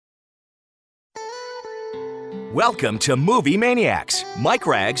Welcome to Movie Maniacs. Mike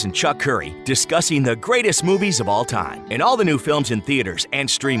Rags and Chuck Curry discussing the greatest movies of all time and all the new films in theaters and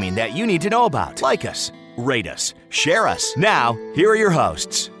streaming that you need to know about. Like us, rate us, share us. Now, here are your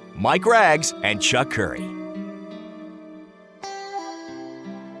hosts, Mike Rags and Chuck Curry.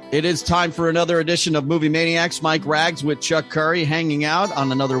 It is time for another edition of Movie Maniacs. Mike Rags with Chuck Curry hanging out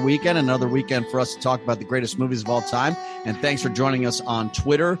on another weekend for us to talk about the greatest movies of all time. And thanks for joining us on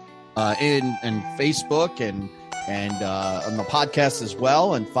Twitter and Facebook and on the podcast as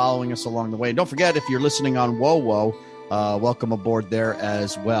well, and following us along the way. And don't forget, if you're listening on WoWo, welcome aboard there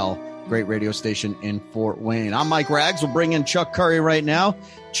as well. Great radio station in Fort Wayne. I'm Mike Rags. We'll bring in Chuck Curry right now.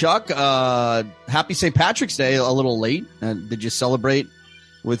 Chuck, happy St. Patrick's Day, a little late. Did you celebrate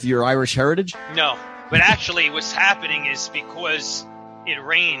with your Irish heritage? No, but actually what's happening is because it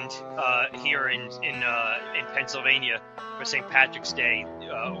rained here in Pennsylvania for St. Patrick's Day,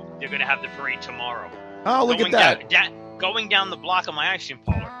 they're going to have the parade tomorrow. Oh, look at that. Going down the block of my ice cream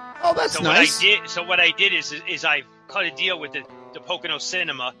parlor. Oh, that's nice. What I did is I cut a deal with the Pocono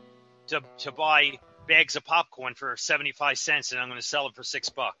Cinema to buy bags of popcorn for 75 cents, and I'm going to sell it for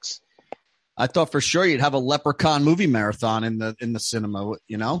 $6. I thought for sure you'd have a Leprechaun movie marathon in the cinema,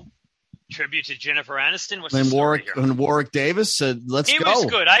 you know? Tribute to Jennifer Aniston. What's and the story here? And Warwick Davis said, let's go. He was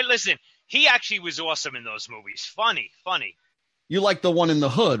good. Listen, he actually was awesome in those movies. Funny. You like the one in the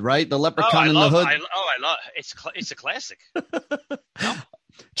hood, right? The Leprechaun in the hood? I love it. It's a classic.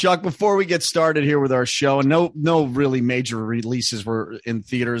 Chuck, before we get started here with our show, and no really major releases were in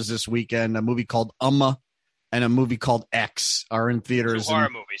theaters this weekend. A movie called Umma and a movie called X are in theaters. Two horror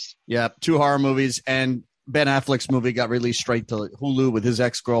movies. Yeah, two horror movies. And Ben Affleck's movie got released straight to Hulu with his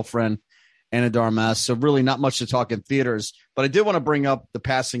ex-girlfriend, Anna de Armas. So really not much to talk in theaters. But I did want to bring up the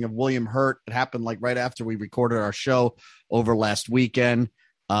passing of William Hurt. It happened like right after we recorded our show over last weekend,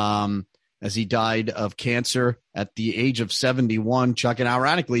 as he died of cancer at the age of 71. Chuck, and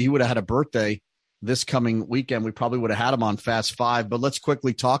ironically, he would have had a birthday this coming weekend. We probably would have had him on Fast Five. But let's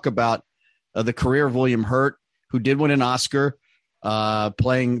quickly talk about the career of William Hurt, who did win an Oscar,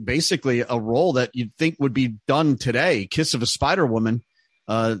 playing basically a role that you'd think would be done today, Kiss of a Spider Woman.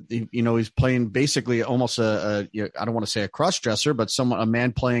 He's playing basically almost I don't want to say a cross-dresser, but a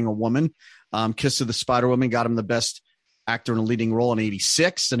man playing a woman. Kiss of the Spider Woman got him the best actor in a leading role in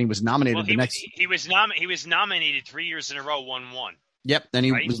 '86, and he was nominated He was nominated 3 years in a row, won one. Yep, and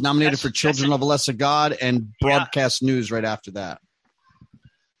he was nominated for Children of a Lesser God and Broadcast News right after that.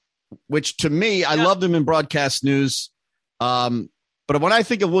 Which to me, I loved him in Broadcast News. But when I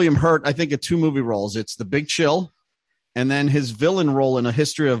think of William Hurt, I think of two movie roles. It's The Big Chill, and then his villain role in A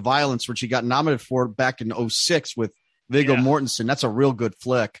History of Violence, which he got nominated for back in '06 with Viggo Mortensen. That's a real good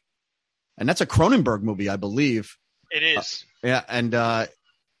flick. And that's a Cronenberg movie, I believe. It is.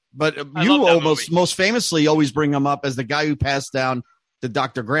 But you most famously always bring him up as the guy who passed down the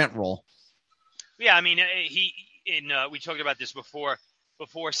Dr. Grant role. Yeah, I mean, we talked about this before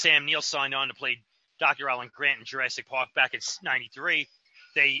Sam Neill signed on to play Dr. Alan Grant in Jurassic Park back in '93.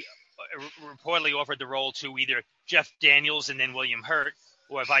 They reportedly offered the role to either Jeff Daniels and then William Hurt,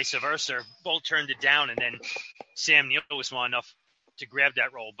 or vice versa. Both turned it down, and then Sam Neill was smart enough to grab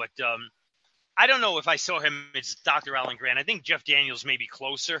that role. But I don't know if I saw him as Dr. Alan Grant. I think Jeff Daniels may be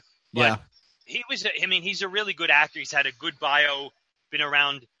closer. But he's a really good actor. He's had a good bio,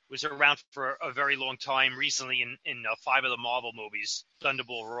 was around for a very long time, recently in 5 of the Marvel movies,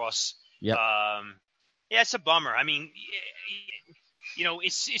 Thunderbolt Ross. Yeah. It's a bummer. I mean,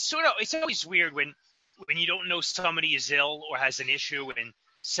 it's always weird when you don't know somebody is ill or has an issue, and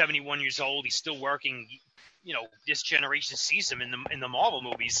 71 years old, he's still working. This generation sees him in the Marvel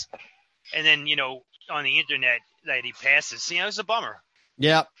movies, and then on the internet that he passes. It's a bummer.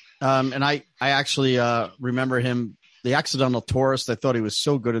 Yeah, and I actually remember him, The Accidental Tourist. I thought he was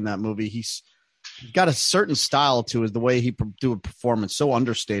so good in that movie. He's got a certain style to the way he do a performance, so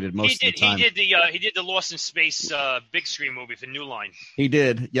understated most of the time. He did the Lost in Space big screen movie for New Line. He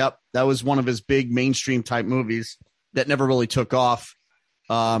did. Yep, that was one of his big mainstream type movies that never really took off.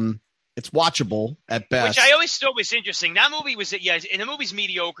 It's watchable at best. Which I always thought was interesting. That movie and the movie's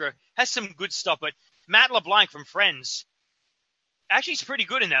mediocre, has some good stuff, but Matt LeBlanc from Friends actually is pretty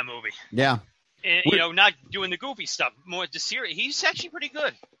good in that movie. Yeah. And, not doing the goofy stuff, more the serious. He's actually pretty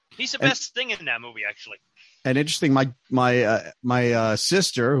good. He's the best thing in that movie, actually. And interesting, my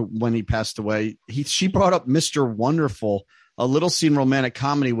sister, when he passed away, she brought up Mr. Wonderful, a little scene romantic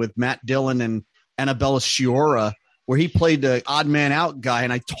comedy with Matt Dillon and Annabella Sciorra, where he played the odd man out guy,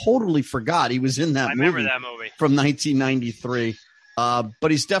 and I totally forgot he was in that movie. I remember that movie from 1993.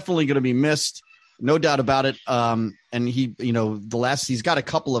 But he's definitely going to be missed, no doubt about it. And he's got a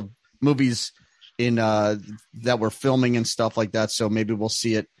couple of movies that we're filming and stuff like that. So maybe we'll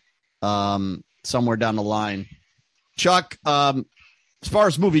see it somewhere down the line. Chuck, as far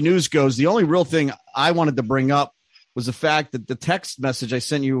as movie news goes, the only real thing I wanted to bring up was the fact that the text message I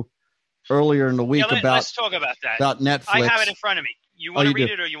sent you earlier in the week let's talk about that. About Netflix. I have it in front of me. You want to read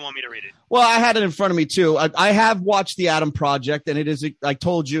it or you want me to read it? Well, I had it in front of me too. I have watched The Adam Project, and it is, I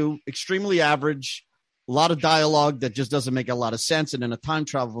told you, extremely average. A lot of dialogue that just doesn't make a lot of sense. And in a time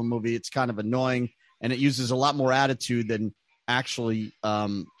travel movie, it's kind of annoying, and it uses a lot more attitude than actually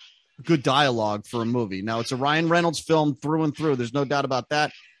good dialogue for a movie. Now, it's a Ryan Reynolds film through and through. There's no doubt about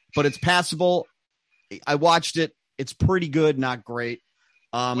that, but it's passable. I watched it. It's pretty good, not great.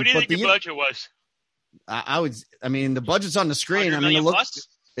 What do you think the budget was? I mean, the budget's on the screen. I mean,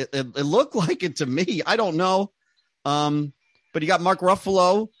 it looked like it to me. I don't know. But you got Mark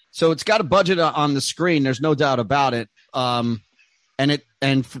Ruffalo, so it's got a budget on the screen. There's no doubt about it. And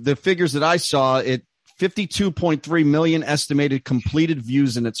the figures that I saw, it 52.3 million estimated completed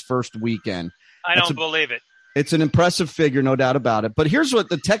views in its first weekend. I don't believe it. It's an impressive figure, no doubt about it. But here's what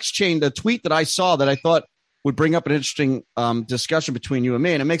the tweet that I saw that I thought would bring up an interesting discussion between you and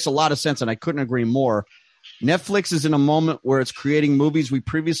me, and it makes a lot of sense, and I couldn't agree more. Netflix is in a moment where it's creating movies we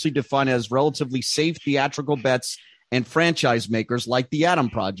previously defined as relatively safe theatrical bets and franchise makers like The Adam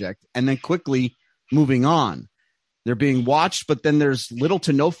Project, and then quickly moving on. They're being watched, but then there's little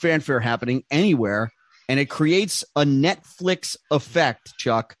to no fanfare happening anywhere, and it creates a Netflix effect,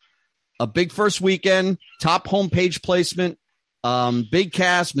 Chuck. A big first weekend, top homepage placement, big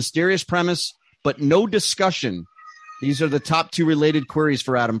cast, mysterious premise, but no discussion. These are the top two related queries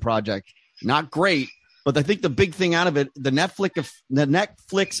for Adam Project. Not great, but I think the big thing out of it, the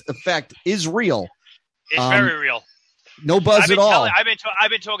Netflix effect is real. It's very real. No buzz at all.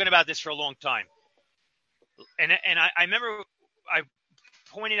 I've been talking about this for a long time, and I remember I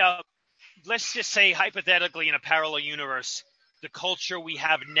pointed out. Let's just say hypothetically, in a parallel universe, the culture we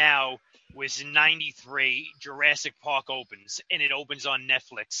have now was in '93. Jurassic Park opens, and it opens on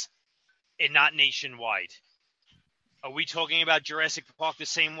Netflix. And not nationwide. Are we talking about Jurassic Park the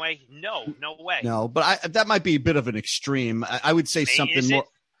same way? No way. No, but that might be a bit of an extreme. I would say something more.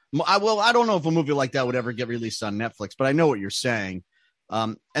 I don't know if a movie like that would ever get released on Netflix, but I know what you're saying.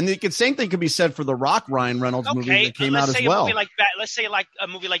 And the same thing could be said for the Rock Ryan Reynolds movie that came out as well. Let's say like a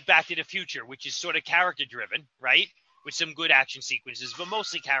movie like Back to the Future, which is sort of character driven, right? With some good action sequences, but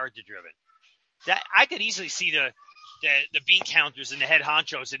mostly character driven. That I could easily see the bean counters and the head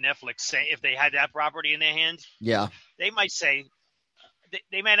honchos at Netflix say, if they had that property in their hand, they might say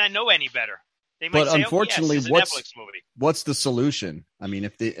they may not know any better. They might say, unfortunately, it's a Netflix movie. What's the solution? I mean,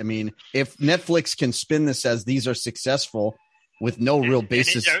 if Netflix can spin this as these are successful with no real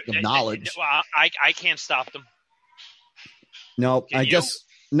basis of knowledge, I can't stop them. No, I guess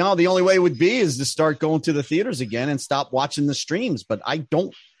no. The only way would be is to start going to the theaters again and stop watching the streams. But I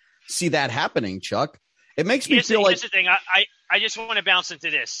don't see that happening, Chuck. It makes me feel like. Here's the thing. I just want to bounce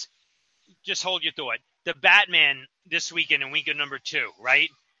into this. Just hold your thought. The Batman this weekend in weekend number 2, right?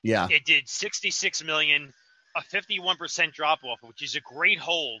 Yeah. It did 66 million, a 51% drop off, which is a great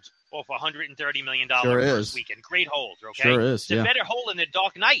hold off $130 million first weekend. Great hold, okay? Sure is. It's a better hold than the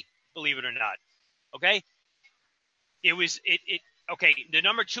Dark Knight, believe it or not. Okay? Okay, the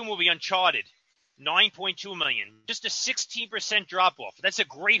number 2 movie, Uncharted, 9.2 million. Just a 16% drop off. That's a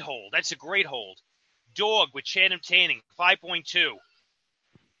great hold. Dog with Channing Tatum, 5.2.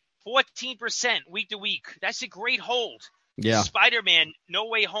 14% week to week. That's a great hold. Yeah. Spider-Man, No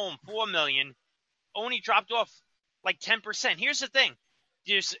Way Home, 4 million. Only dropped off like 10%. Here's the thing.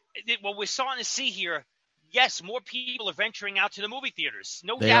 What we're starting to see here, yes, more people are venturing out to the movie theaters.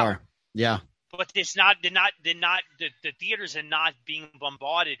 No doubt. They are. Yeah. But the theaters are not being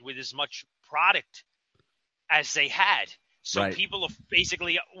bombarded with as much product as they had. So people are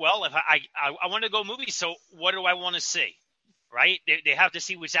basically, well, if I want to go movies, so what do I want to see? Right? They have to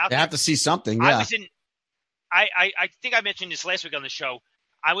see what's out there. They have to see something, yeah. I think I mentioned this last week on the show.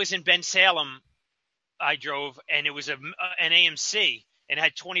 I was in Ben Salem. I drove, and it was an AMC, and it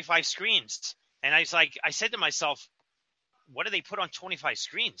had 25 screens. And I said to myself, what do they put on 25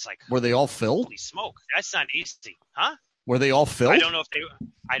 screens? Like, were they all filled? Holy smoke. That's not easy. Huh? Were they all filled? I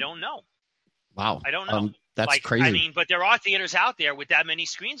don't know. Wow. I don't know. That's crazy. I mean, but there are theaters out there with that many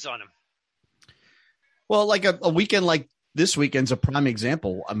screens on them. Well, like a weekend like this weekend's a prime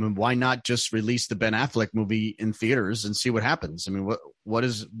example. I mean, why not just release the Ben Affleck movie in theaters and see what happens? I mean, what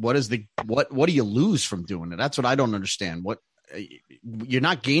do you lose from doing it? That's what I don't understand. You're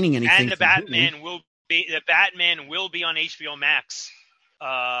not gaining anything. And the Batman will be on HBO Max.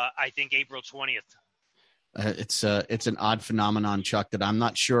 I think April 20th. It's an odd phenomenon, Chuck, that I'm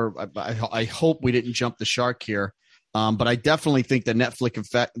not sure. I hope we didn't jump the shark here. But I definitely think the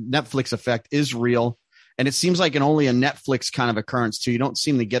Netflix effect is real. And it seems like only a Netflix kind of occurrence too. You don't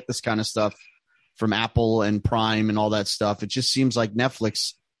seem to get this kind of stuff from Apple and Prime and all that stuff. It just seems like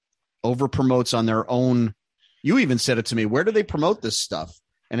Netflix over promotes on their own. You even said it to me. Where do they promote this stuff?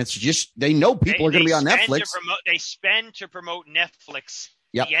 And it's just, they know people are going to be on Netflix. They spend to promote Netflix,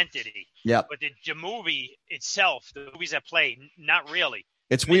 yep. The entity. Yep. But the movie itself, the movies that play, not really.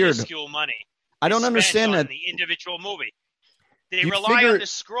 It's weird. Minuscule money. I don't understand that. The individual movie. They rely on the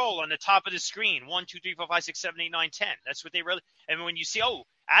scroll on the top of the screen. 1, 2, 3, 4, 5, 6, 7, 8, 9, 10. That's what they really. And when you see,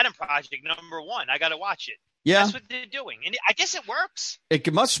 Adam Project #1, I got to watch it. Yeah, that's what they're doing, and I guess it works.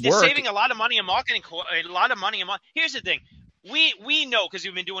 It must work. They're saving a lot of money in marketing. A lot of money in marketing. Here's the thing: we know, because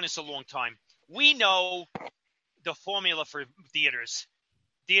we've been doing this a long time. We know the formula for theaters.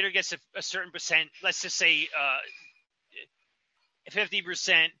 Theater gets a certain percent. Let's just say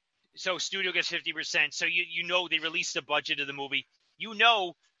 50%. So studio gets 50%. So you know they release the budget of the movie. You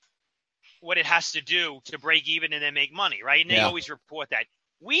know what it has to do to break even and then make money, right? And they always report that.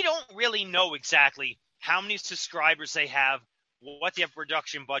 We don't really know exactly how many subscribers they have, what their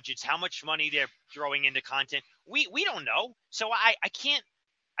production budgets, how much money they're throwing into content. We don't know. So I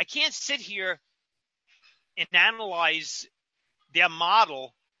can't sit here and analyze their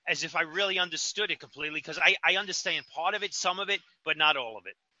model as if I really understood it completely, because I understand part of it, some of it, but not all of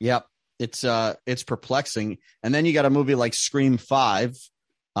it. Yep. It's perplexing. And then you got a movie like Scream 5,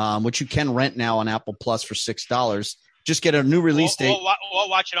 which you can rent now on Apple Plus for $6. Just get a new release date. Or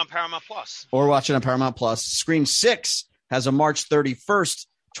watch it on Paramount Plus. Or watch it on Paramount Plus. Scream 6 has a March 31st,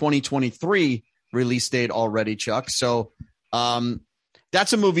 2023 release date already, Chuck. So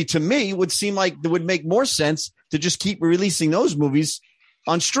that's a movie to me would seem like it would make more sense to just keep releasing those movies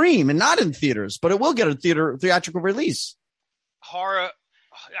on stream and not in theaters, but it will get a theatrical release. Horror.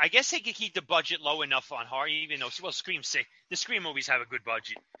 I guess they could keep the budget low enough on horror, even though, Scream 6, the Scream movies have a good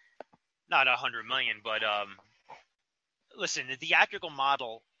budget. Not $100 million, but listen, the theatrical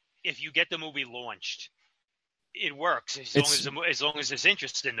model, if you get the movie launched, it works as long as there's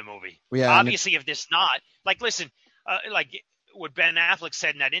interest in the movie. Yeah, obviously, if there's not, listen, like what Ben Affleck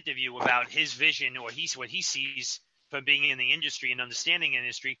said in that interview about his vision or what he sees from being in the industry and understanding the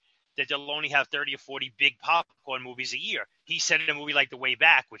industry, that they'll only have 30 or 40 big popcorn movies a year. He said in a movie like The Way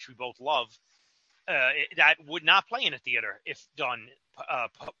Back, which we both love, that would not play in a theater if done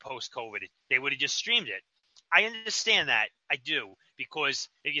post-COVID. They would have just streamed it. I understand that. I do. Because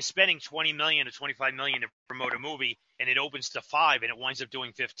if you're spending $20 million or $25 million to promote a movie and it opens to 5 and it winds up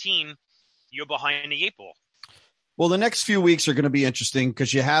doing 15, you're behind the 8 ball. Well, the next few weeks are going to be interesting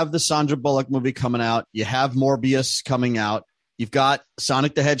because you have the Sandra Bullock movie coming out. You have Morbius coming out. You've got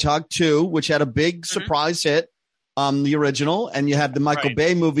Sonic the Hedgehog 2, which had a big surprise hit, the original. And you have the Michael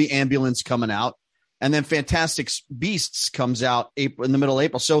Bay movie Ambulance coming out. And then Fantastic Beasts comes out in the middle of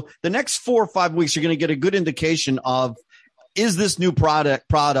April. So the next 4 or 5 weeks, you're going to get a good indication of, is this new product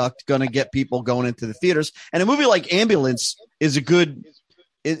going to get people going into the theaters? And a movie like Ambulance is a good,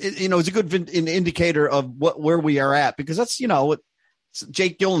 it's a good indicator of where we are at, because that's,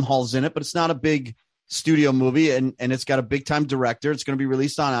 Jake Gyllenhaal's in it, but it's not a big studio movie, and it's got a big time director. It's going to be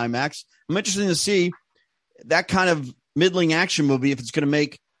released on IMAX. I'm interested to see that kind of middling action movie, if it's going to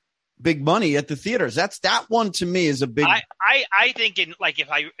make big money at the theaters. That one to me is a big. I think if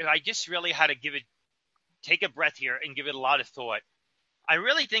I just really had to take a breath here and give it a lot of thought, I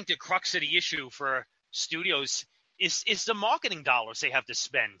really think the crux of the issue for studios is the marketing dollars they have to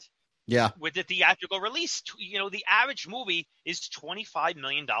spend. Yeah. With the theatrical release, the average movie is $25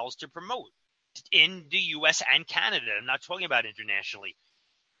 million to promote in the U.S. and Canada. I'm not talking about internationally.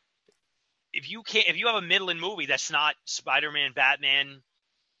 If you have a middling movie that's not Spider-Man, Batman,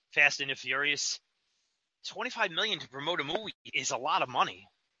 Fast and the Furious, $25 million to promote a movie is a lot of money.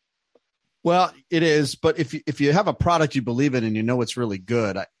 Well, it is, but if you have a product you believe in and you know it's really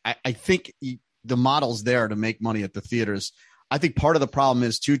good, I think the model's there to make money at the theaters. I think part of the problem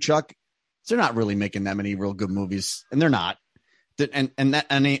is too, Chuck, they're not really making that many real good movies, and they're not. And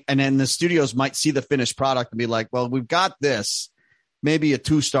then the studios might see the finished product and be like, well, we've got this, maybe a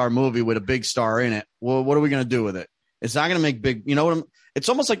 2-star movie with a big star in it. Well, what are we going to do with it? It's not going to make big, it's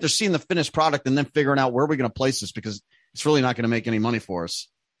almost like they're seeing the finished product and then figuring out where are we going to place this, because it's really not going to make any money for us.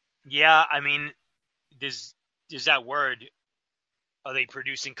 Yeah. I mean, there's that word. Are they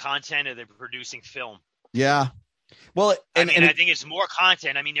producing content or are they producing film? Yeah. Well, I think it's more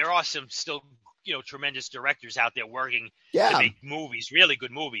content. I mean, there are some still, tremendous directors out there working to make movies, really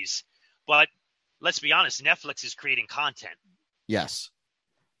good movies. But let's be honest, Netflix is creating content. Yes.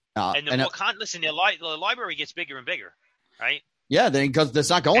 And the more listen, the library gets bigger and bigger, right? Yeah, because it's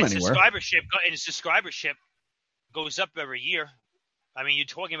not going anywhere. Subscribership goes up every year. I mean, you're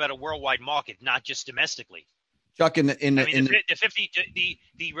talking about a worldwide market, not just domestically. Chuck, the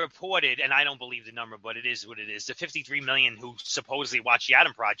reported, and I don't believe the number, but it is what it is. The 53 million who supposedly watch the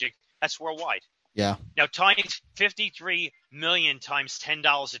Adam Project, that's worldwide. Yeah. Now, times 53 million times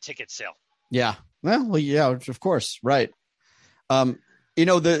 $10 a ticket sale. Yeah. Well, yeah, of course, right. The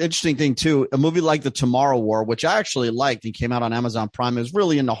interesting thing too, a movie like The Tomorrow War, which I actually liked and came out on Amazon Prime, is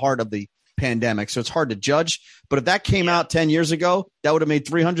really in the heart of the pandemic, so it's hard to judge. But if that came out 10 years ago, that would have made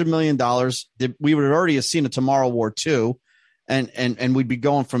 $300 million. We would already have seen a Tomorrow War 2, and we'd be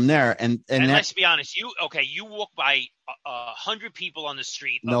going from there. And let's be honest, you walk by 100 people on the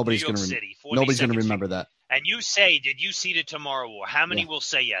street of nobody's New York City. Nobody's going to remember that. And you say, "Did you see the Tomorrow War?" How many will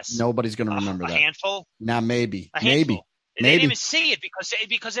say yes? Nobody's going to remember that. A handful? Now maybe. They didn't even see it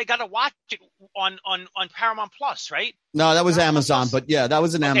because they got to watch it on Paramount Plus, right? No, that was Paramount Amazon, Plus. but yeah, that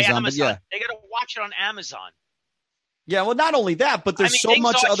was an Amazon. But yeah, they got to watch it on Amazon. Yeah, well, not only that, but there's so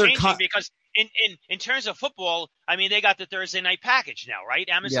much other because in terms of football, I mean, they got the Thursday night package now, right?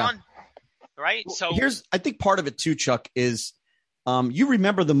 Amazon, right? Well, so I think part of it too, Chuck, is you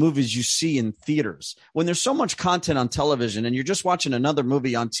remember the movies you see in theaters when there's so much content on television, and you're just watching another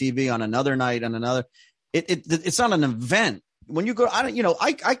movie on TV on another night on another. It's not an event. When you go,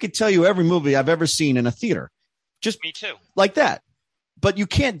 I could tell you every movie I've ever seen in a theater. Just me too. Like that. But you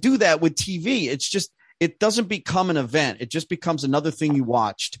can't do that with TV. It's just, it doesn't become an event. It just becomes another thing you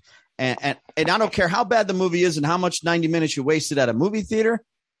watched. And I don't care how bad the movie is and how much 90 minutes you wasted at a movie theater.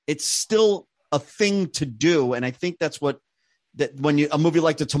 It's still a thing to do. And I think that's when a movie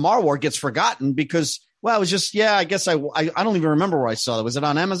like The Tomorrow War gets forgotten because, well, it was just, I guess I don't even remember where I saw it. Was it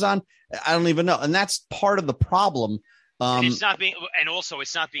on Amazon? I don't even know. And that's part of the problem. And it's not being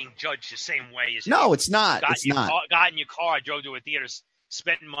judged the same way as it's not. Got in your car, drove to a theater,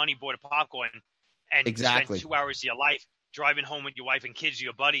 spent money, bought a popcorn, and exactly. spent 2 hours of your life driving home with your wife and kids, or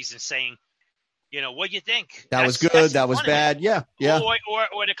your buddies, and saying, what do you think? That was good. That was bad. Yeah.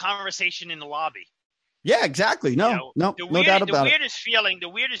 Or the conversation in the lobby. Yeah, exactly. No doubt about it. The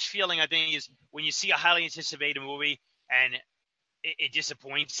weirdest feeling I think is when you see a highly anticipated movie and it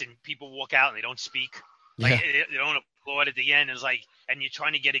disappoints and people walk out and they don't speak. Like they don't applaud at the end. It's like, and you're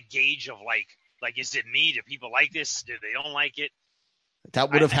trying to get a gauge of like, is it me? Do people like this? Do they don't like it?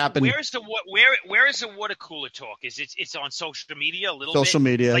 That would have happened. Where is the water cooler talk? It's on social media a little bit. Social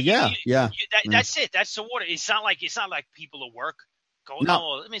media, like that's it. That's the water. It's not like people at work go.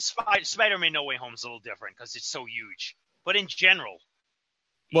 No, I mean Spider-Man No Way Home is a little different because it's so huge. But in general,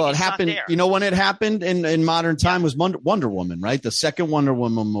 well, it happened. When it happened in modern time was Wonder Woman, right? The second Wonder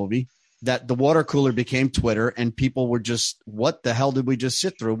Woman movie. That the water cooler became Twitter and people were just, what the hell did we just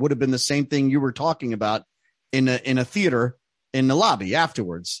sit through? It would have been the same thing you were talking about in a theater in the lobby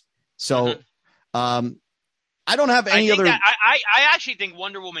afterwards. So I don't have any other. I actually think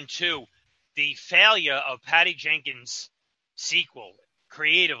Wonder Woman 2, the failure of Patty Jenkins' sequel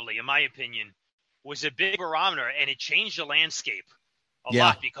creatively, in my opinion, was a big barometer and it changed the landscape a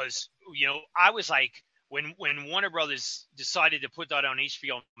lot because, I was like, When Warner Brothers decided to put that on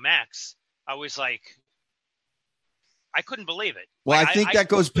HBO Max, I was like, I couldn't believe it. Well, I think that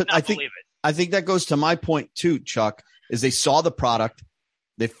goes. I think that goes to my point too, Chuck. Is they saw the product,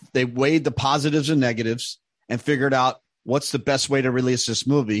 they weighed the positives and negatives, and figured out what's the best way to release this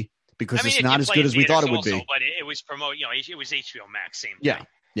movie because it's not as good as we thought it would be. But it was it was HBO Max, same thing.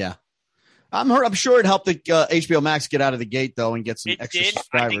 Yeah. I'm sure it helped the HBO Max get out of the gate though and get some extra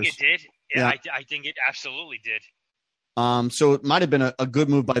subscribers. I think it did. Yeah. I think it absolutely did. So it might have been a good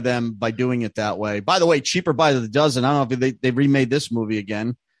move by them by doing it that way. By the way, Cheaper by the Dozen. I don't know if they remade this movie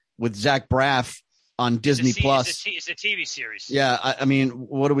again with Zach Braff on Disney Plus. It's a TV series. Yeah, I mean,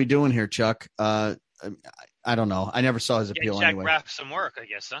 what are we doing here, Chuck? I don't know. I never saw his appeal Zach anyway. Braff some work, I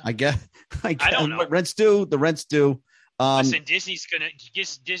guess. Huh? I guess. I don't know. Rent's due. The rent's due. Listen, Disney's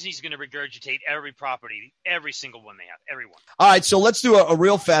gonna regurgitate every property, every single one they have, everyone. All right, so let's do a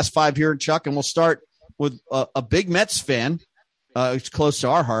real fast five here, Chuck, and we'll start with a big Mets fan. It's close to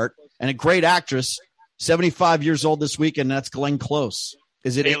our heart, and a great actress, 75 years old this week, and that's Glenn Close.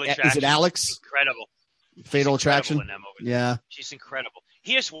 Is it Alex? Incredible. Fatal Attraction. In that movie. Yeah, she's incredible.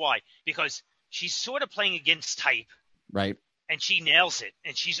 Here's why: because she's sort of playing against type, right? And she nails it,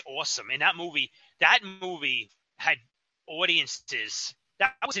 and she's awesome in that movie. That movie had audiences.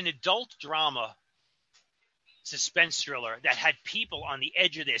 That was an adult drama suspense thriller that had people on the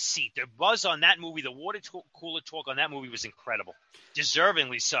edge of their seat. The buzz on that movie, the water cooler talk on that movie was incredible.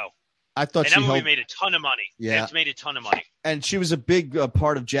 Deservingly so. I thought and she that movie helped. made a ton of money. Yeah. It's made a ton of money. And she was a big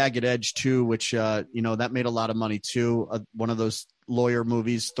part of Jagged Edge too, which that made a lot of money too. One of those lawyer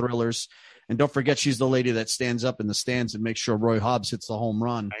movies, thrillers. And don't forget, she's the lady that stands up in the stands and makes sure Roy Hobbs hits the home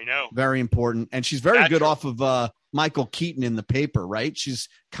run. I know. Very important. And she's very good off of Michael Keaton in The Paper, right? She's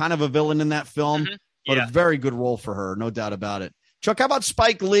kind of a villain in that film, but a very good role for her, no doubt about it. Chuck, how about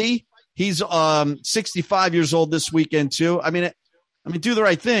Spike Lee? He's 65 years old this weekend too. I mean, do the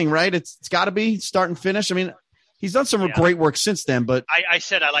right thing, right? It's got to be start and finish. I mean, he's done some great work since then, but I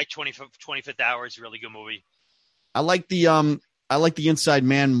said I like 25th Hour. It's a really good movie. I like the Inside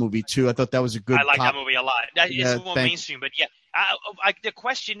Man movie too. I thought that was a good. I like that movie a lot. It's more mainstream, but the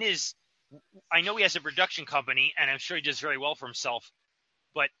question is, I know he has a production company, and I'm sure he does very well for himself,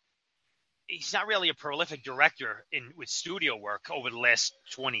 but he's not really a prolific director with studio work over the last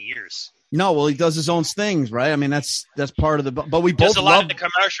 20 years. No, well, he does his own things, right? I mean, that's part of the. But we both does a lot of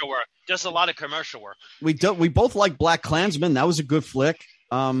commercial work. Does a lot of commercial work. We both like Black Klansman. That was a good flick.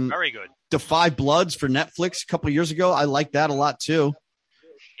 Very good. The Five Bloods for Netflix a couple of years ago. I like that a lot too.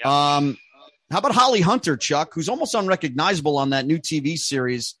 Yep. How about Holly Hunter, Chuck, who's almost unrecognizable on that new TV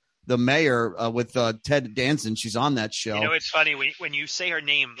series, The Mayor, with Ted Danson. She's on that show. You know, it's funny when you say her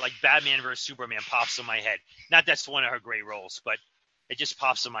name, like Batman vs Superman pops in my head. Not that's one of her great roles, but it just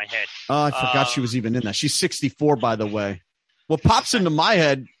pops in my head. Oh, I forgot she was even in that. She's 64, by the way. What pops into my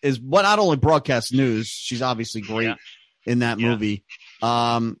head is not only broadcast news. She's obviously great in that movie.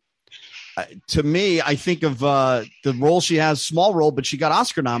 To me, I think of the role she has, small role, but she got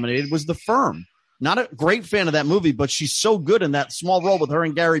Oscar nominated, was The Firm. Not a great fan of that movie, but she's so good in that small role with her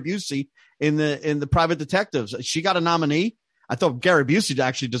and Gary Busey in the Private Detectives. She got a nominee. I thought Gary Busey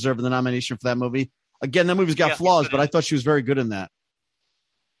actually deserved the nomination for that movie. Again, that movie's got flaws, but I thought she was very good in that.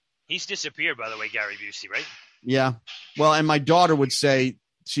 He's disappeared, by the way, Gary Busey, right? Yeah. Well, and my daughter would say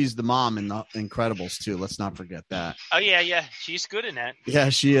she's the mom in The Incredibles, too. Let's not forget that. Oh, yeah. She's good in that. Yeah,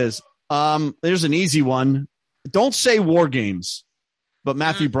 she is. There's an easy one. Don't say War Games, but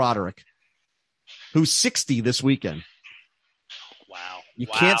Matthew Broderick, who's 60 this weekend. Wow. You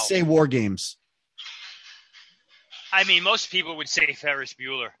can't say War Games. I mean, most people would say Ferris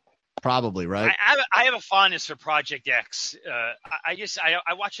Bueller. Probably, right? I have a fondness for Project X.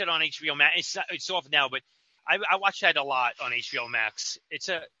 I watch it on HBO Max. It's off now, but I watch that a lot on HBO Max. It's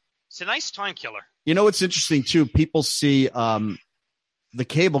a nice time killer. You know what's interesting too? People see the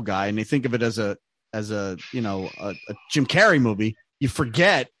Cable Guy and they think of it as a Jim Carrey movie. You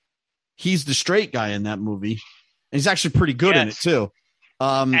forget he's the straight guy in that movie, and he's actually pretty good in it too.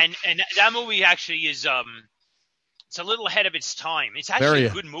 And that movie actually is it's a little ahead of its time. It's actually a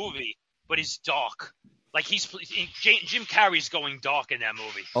good movie, but it's dark. Like Jim Carrey's going dark in that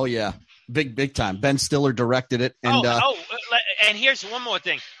movie. Oh yeah, big time. Ben Stiller directed it. And and here's one more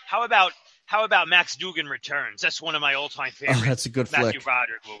thing. How about Max Dugan Returns? That's one of my all-time favorites. Oh, that's a good Matthew flick.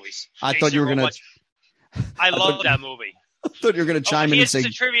 Broderick movies. I thought you were gonna. I love that movie. I thought you were gonna chime in and say.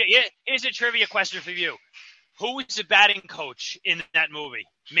 Here's a trivia question for you. Who is the batting coach in that movie?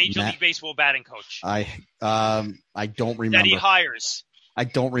 Major League Baseball batting coach. I don't remember. That he hires. I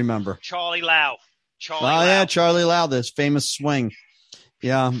don't remember. Charlie Lau. Yeah, Charlie Lau, this famous swing.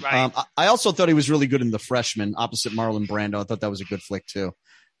 Yeah. Right. I also thought he was really good in The Freshman opposite Marlon Brando. I thought that was a good flick too.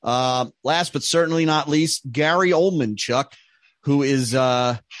 Last but certainly not least, Gary Oldman, Chuck, who is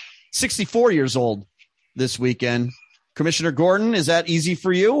 64 years old this weekend. Commissioner Gordon, is that easy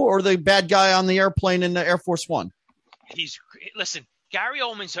for you, or the bad guy on the airplane in the Air Force One? Listen, Gary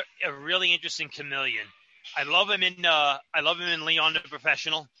Oldman's a really interesting chameleon. I love him in Leon the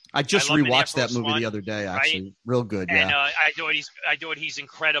Professional. I just rewatched that movie the other day. Actually, right? Real good. Yeah, and I thought he's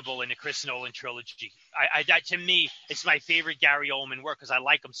incredible in the Chris Nolan trilogy. That to me, it's my favorite Gary Oldman work because I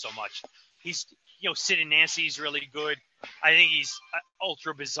like him so much. He's Sid and Nancy's really good. I think he's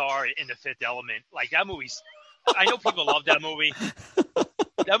ultra bizarre in The Fifth Element. Like that movie's. I know people love that movie.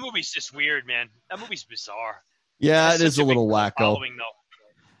 That movie's just weird, man. That movie's bizarre. Yeah, it is a little wacko. Following,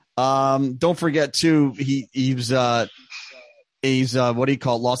 though. Don't forget too. He's what do you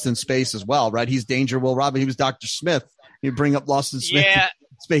call it? Lost in Space as well, right? He's Danger Will Robinson. He was Dr. Smith. You bring up Lost in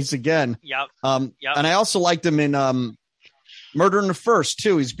Space again. Yep. And I also liked him in Murder in the First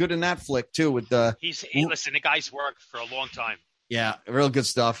too. He's good in that flick too. Listen, the guy's worked for a long time. Yeah, real good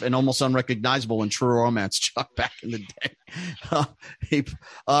stuff, and almost unrecognizable in True Romance, Chuck, back in the day.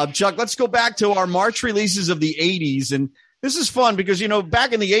 Chuck, let's go back to our March releases of the 80s, and this is fun because,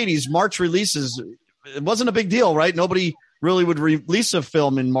 back in the 80s, March releases, it wasn't a big deal, right? Nobody really would release a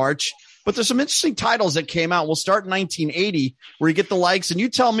film in March, but there's some interesting titles that came out. We'll start in 1980, where you get the likes, and you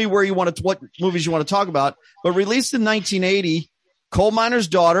tell me what movies you want to talk about, but released in 1980, Coal Miner's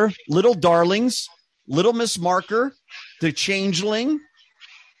Daughter, Little Darlings, Little Miss Marker, The Changeling.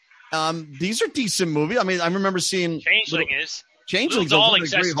 These are decent movies. I mean, I remember seeing Changeling's Little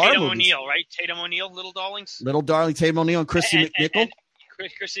Darlings. That's Tatum movies. O'Neal, right? Tatum O'Neal, Little Darlings. Little Darling, Tatum O'Neal, and Christy McNichol.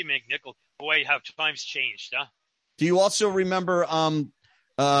 Christy McNichol. Boy, how times changed, huh? Do you also remember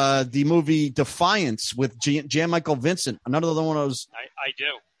the movie Defiance with Jan Michael Vincent? Another one of those I do.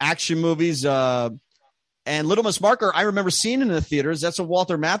 action movies. And Little Miss Marker, I remember seeing in the theaters. That's a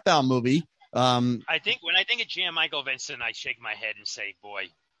Walter Matthau movie. I think when I think of Jan Michael Vincent, I shake my head and say, boy,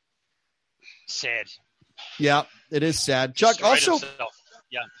 sad. Yeah, it is sad. Chuck,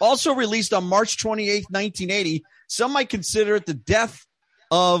 also released on March 28th, 1980. Some might consider it the death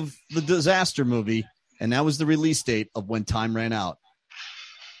of the disaster movie, and that was the release date of When Time Ran Out.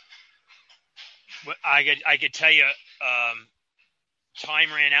 I could tell you,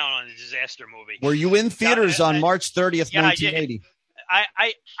 time ran out on the disaster movie. Were you in theaters on March 30th, 1980?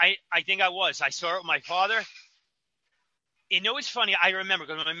 I think I was. I saw it with my father. You know, it's funny. I remember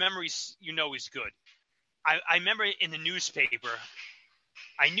because my memories, is good. I remember in the newspaper.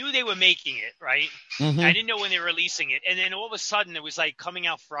 I knew they were making it, right? Mm-hmm. I didn't know when they were releasing it. And then all of a sudden it was like coming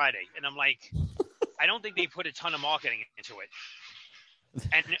out Friday. And I'm like, I don't think they put a ton of marketing into it.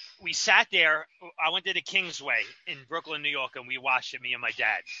 And we sat there. I went to the Kingsway in Brooklyn, New York, and we watched it, me and my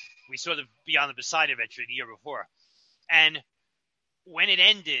dad. We saw the Beyond the Beside adventure the year before. And when it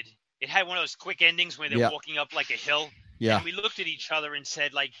ended, it had one of those quick endings where they're walking up like a hill. Yeah. And we looked at each other and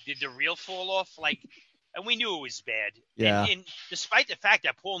said, like, did the reel fall off? Like, and we knew it was bad. Yeah. And despite the fact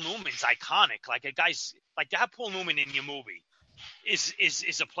that Paul Newman's iconic, like a guy's like to have Paul Newman in your movie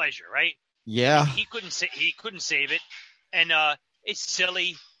is a pleasure, right? Yeah. He couldn't save it. And it's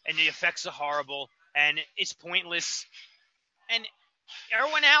silly and the effects are horrible and it's pointless. And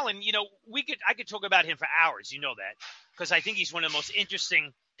Irwin Allen, I could talk about him for hours, that, because I think he's one of the most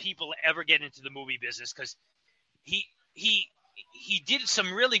interesting people to ever get into the movie business because he did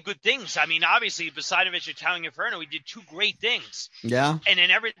some really good things. I mean, obviously, Besinovich, Italian Inferno, he did two great things. Yeah. And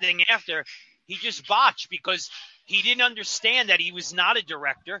then everything after, he just botched because he didn't understand that he was not a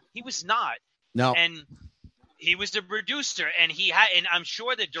director. He was not. No. And he was the producer, and and I'm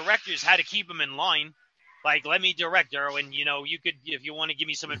sure the directors had to keep him in line. Like, let me direct, Irwin. You could, if you want to give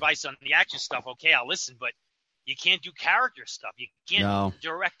me some advice on the action stuff, okay, I'll listen. But you can't do character stuff. You can't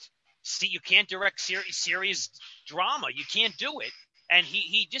direct. See, you can't direct serious drama. You can't do it. And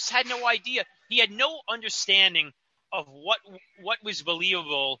he just had no idea. He had no understanding of what was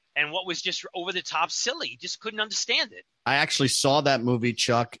believable and what was just over the top silly. He just couldn't understand it. I actually saw that movie,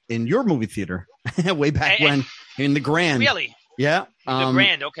 Chuck, in your movie theater way back when in the Grand. Really? Yeah. The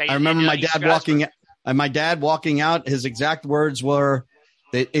Grand. Okay. I remember my dad walking out. His exact words were,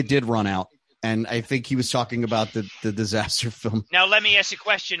 "It did run out." And I think he was talking about the disaster film. Now, let me ask you a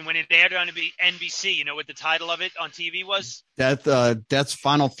question. When it aired on NBC, you know what the title of it on TV was? Death's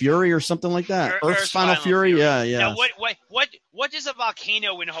Final Fury or something like that. Earth's Final Fury. Yeah. Now, what does a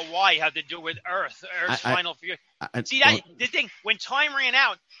volcano in Hawaii have to do with Earth's Final Fury? See, the thing, when time ran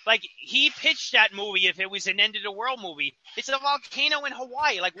out, like, he pitched that movie if it was an end of the world movie. It's a volcano in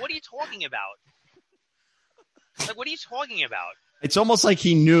Hawaii. Like, what are you talking about? It's almost like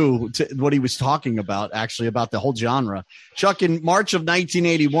he knew what he was talking about, actually, about the whole genre. Chuck, in March of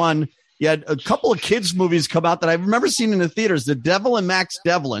 1981, you had a couple of kids' movies come out that I remember seeing in the theaters, The Devil and Max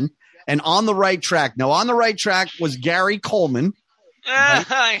Devlin and On the Right Track. Now, On the Right Track was Gary Coleman.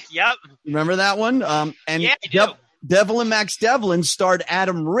 Right? Yep. Remember that one? And yeah, I do. Devil and Max Devlin starred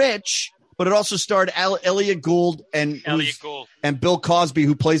Adam Rich, but it also starred Elliot Gould and Bill Cosby,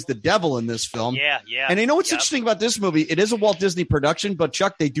 who plays the devil in this film. Yeah. And you know what's interesting about this movie? It is a Walt Disney production, but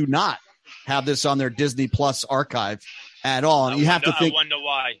Chuck, they do not have this on their Disney Plus archive at all. And I wonder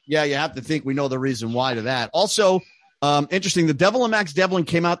why. Yeah, you have to think we know the reason why to that. Also, interesting, The Devil and Max Devlin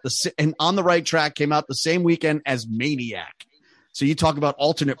came out and On the Right Track came out the same weekend as Maniac. So you talk about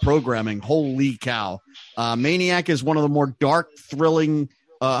alternate programming. Holy cow. Maniac is one of the more dark, thrilling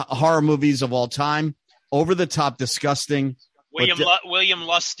horror movies of all time. Over the top, disgusting. William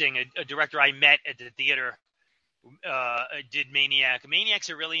Lustig, a director I met at the theater, did Maniac. Maniac's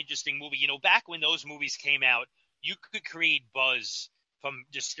a really interesting movie. Back when those movies came out, you could create buzz from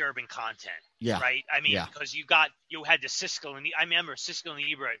disturbing content. Yeah. Right? I mean, because you had the Siskel and I remember Siskel and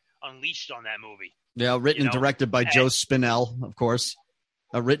Ebert unleashed on that movie. Yeah, written and directed by Joe Spinell, of course.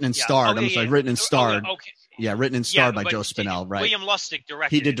 Written and starred. Written and starred. Okay. Yeah, written and starred by Joe Spinell, right? William Lustig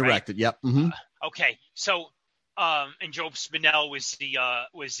directed. He did direct it. Yep. Mm-hmm. Okay, so and Joe Spinell was the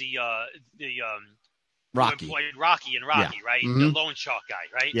Rocky. Who played Rocky, right? Mm-hmm. The loan shark guy,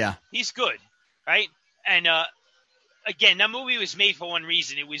 right? Yeah, he's good, right? And again, that movie was made for one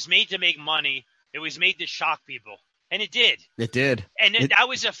reason. It was made to make money. It was made to shock people, and it did. It did. And that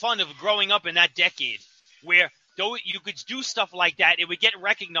was the fun of growing up in that decade, where though you could do stuff like that, it would get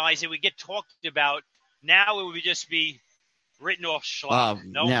recognized, it would get talked about. Now it would just be written off schlock.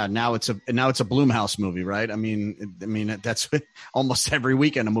 Yeah, now it's a Blumhouse movie, right? I mean that's almost every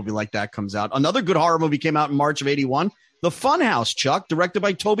weekend a movie like that comes out. Another good horror movie came out in March of '81, The Funhouse, Chuck, directed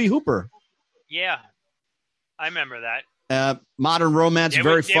by Tobe Hooper. Yeah, I remember that. Modern Romance,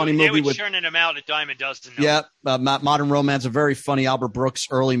 very funny movie. They were churning them out a dime a dozen. Yeah, Modern Romance, a very funny Albert Brooks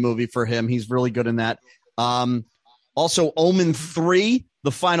early movie for him. He's really good in that. Also, Omen 3,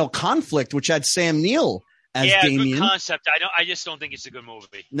 The Final Conflict, which had Sam Neill as Damien. Good concept. I just don't think it's a good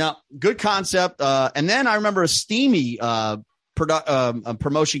movie. No, good concept. And then I remember a steamy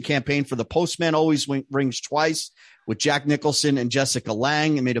promotion campaign for The Postman Always Rings Twice with Jack Nicholson and Jessica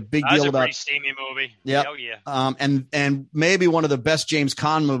Lange. It made a big deal about. Pretty steamy movie. Yeah. Oh yeah. And maybe one of the best James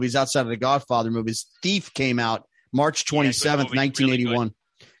Caan movies outside of the Godfather movies, Thief, came out March 27th, 1981. Really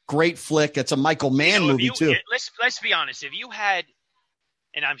great flick. It's a Michael Mann movie too. Let's be honest. If you had,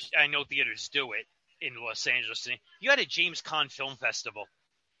 and I know theaters do it in Los Angeles, you had a James Caan Film Festival.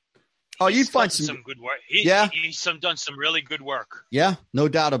 Oh, you'd find some good work. He's done some really good work. Yeah, no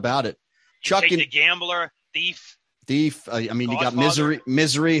doubt about it. Chuck and The Gambler, Thief. You got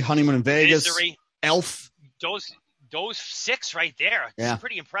Misery, Honeymoon in Vegas, Elf. Those six right there. Yeah,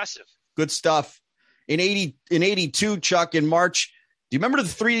 pretty impressive. Good stuff. In 82, Chuck, in March. Do you remember the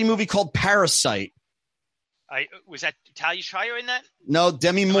 3D movie called Parasite? Was that Talia Shire in that? No,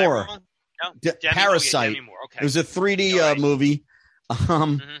 Demi Moore. No, Parasite. Demi Moore. Okay. It was a 3D movie.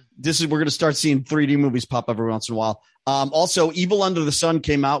 We're going to start seeing 3D movies pop up every once in a while. Also, Evil Under the Sun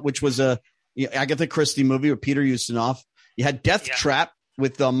came out, which was a Agatha Christie movie with Peter Ustinov. You had Death Trap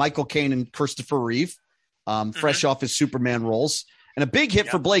with Michael Caine and Christopher Reeve, fresh off his Superman roles. And a big hit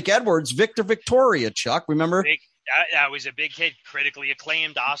for Blake Edwards, Victor Victoria, Chuck. Remember? That was a big hit, critically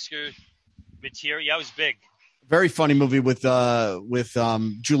acclaimed, Oscar material. That was big. Very funny movie with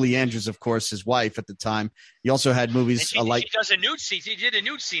Julie Andrews, of course, his wife at the time. He also had movies she does a nude scene. She did a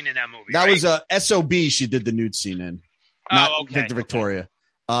nude scene in that movie. That was a SOB. She did the nude scene in, not Victor Victoria.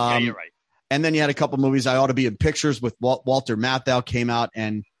 Yeah, you're right. And then you had a couple movies. I Ought to Be in Pictures with Walter Matthau came out,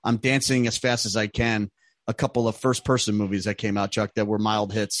 and I'm Dancing as Fast as I Can. A couple of first-person movies that came out, Chuck, that were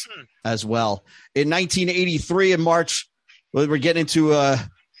mild hits as well. In 1983, in March, we're getting into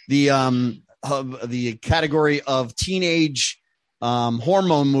the category of teenage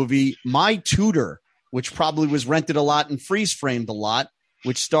hormone movie, My Tutor, which probably was rented a lot and freeze-framed a lot,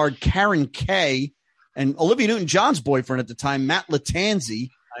 which starred Karen Kay and Olivia Newton-John's boyfriend at the time, Matt Lattanzi.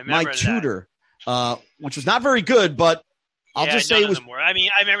 My Tutor, which was not very good, but I'll just say it was. I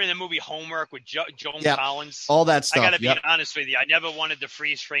remember the movie Homework with Joan Collins. All that stuff. I got to be honest with you. I never wanted to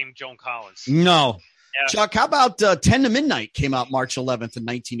freeze frame Joan Collins. No. Yeah. Chuck, how about 10 to Midnight came out March 11th in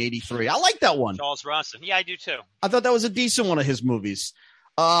 1983? I like that one. Charles Bronson. Yeah, I do too. I thought that was a decent one of his movies.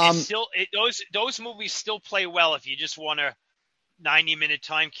 Those movies still play well if you just want a 90-minute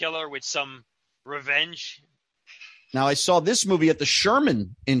time killer with some revenge. Now, I saw this movie at the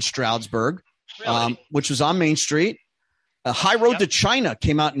Sherman in Stroudsburg, which was on Main Street. High Road to China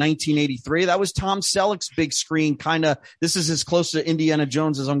came out in 1983. That was Tom Selleck's big screen kind of. This is as close to Indiana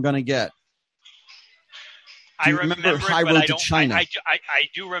Jones as I'm going to get. I remember High Road to China. I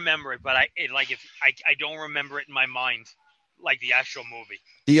do remember it, but I don't remember it in my mind like the actual movie.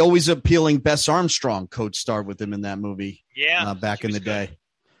 The always appealing Bess Armstrong co-starred with him in that movie. Yeah, back in the day.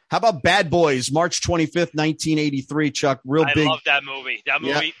 How about Bad Boys, March 25th, 1983, Chuck? Big. I love that movie. That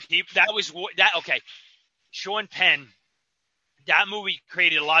movie, okay. Sean Penn, that movie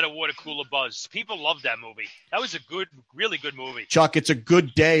created a lot of water cooler buzz. People loved that movie. That was a really good movie. Chuck, it's a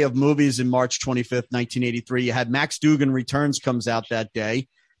good day of movies in March 25th, 1983. You had Max Dugan Returns comes out that day.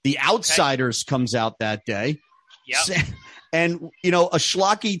 The Outsiders comes out that day. Yeah. And, a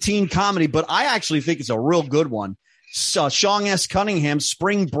schlocky teen comedy, but I actually think it's a real good one. Sean S. Cunningham,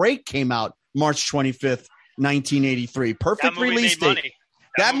 Spring Break came out March 25th, 1983. Perfect release date.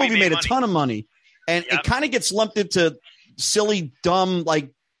 That movie made a ton of money. And it kind of gets lumped into silly, dumb,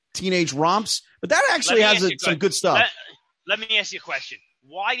 like teenage romps. But that actually has some good stuff. Let me ask you a question.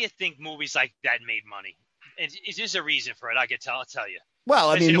 Why do you think movies like that made money? Is there a reason for it? I'll tell you.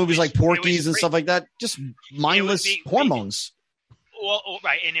 Well, movies like Porky's and stuff like that, just mindless hormones.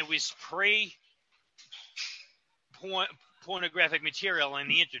 Right. And it was pornographic material on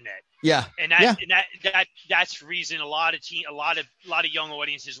the internet. Yeah. And that's the reason a lot of young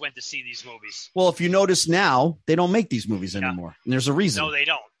audiences went to see these movies. Well, if you notice now, they don't make these movies anymore. And there's a reason. No, they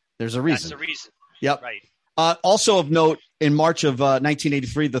don't. There's a reason. That's the reason. Yep. Right. Also of note, in March of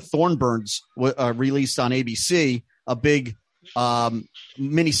 1983, The Thornburns released on ABC a big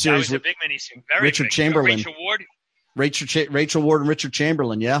miniseries. That was a big miniseries. Very Richard big. Chamberlain. Rachel Ward. Rachel Ward and Richard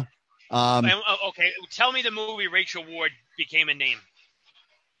Chamberlain, yeah. Okay, tell me the movie Rachel Ward became a name.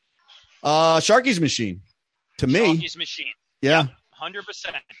 Sharky's Machine. To me. Sharky's Machine. Yeah. 100%.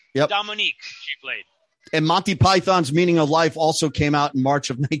 Yep. Dominique, she played. And Monty Python's Meaning of Life also came out in March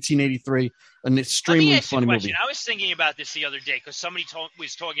of 1983. An extremely funny movie. I was thinking about this the other day because somebody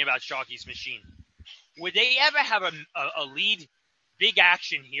was talking about Sharky's Machine. Would they ever have a lead big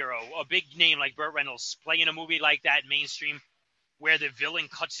action hero, a big name like Burt Reynolds, play in a movie like that, mainstream, where the villain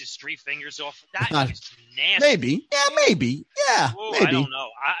cuts his 3 fingers off? That was nasty. Maybe. Yeah, maybe. Yeah, Ooh, maybe. I don't know.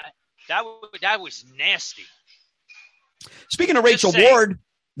 That was nasty. Speaking of Rachel Ward,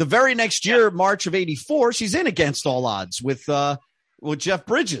 the very next year, March of 84, she's in Against All Odds with Jeff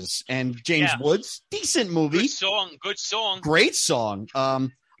Bridges and James Woods. Decent movie. Good song. Great song.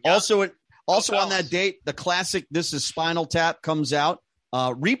 Also on that date, the classic This Is Spinal Tap comes out.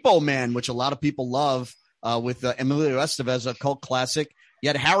 Repo Man, which a lot of people love, with Emilio Estevez, a cult classic. You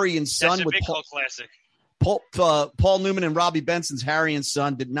had Harry and Son. That's a with big cult classic. Paul Newman and Robbie Benson's Harry and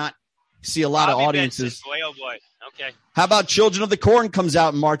Son did not see a lot of audiences. Benson. Boy, oh boy. Okay. How about Children of the Corn comes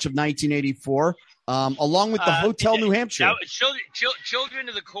out in March of 1984, along with the Hotel New Hampshire. Now, Children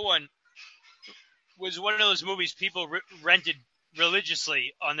of the Corn was one of those movies people rented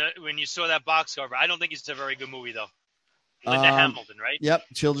religiously when you saw that box cover. I don't think it's a very good movie though. Linda Hamilton, right? Yep,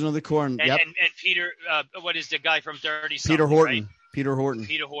 Children of the Corn. And, yep. and Peter, what is the guy from Dirty Something? Peter Horton. Right? Peter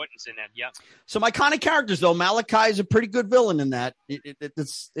Horton's in that. Yeah. Some iconic characters though. Malachi is a pretty good villain in that. It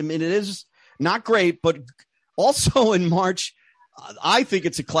is not great, but also in March, I think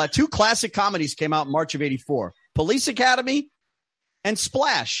it's two classic comedies came out in March of 84. Police Academy and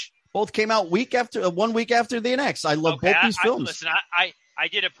Splash. Both came out 1 week after the next. I love both these films. Listen, I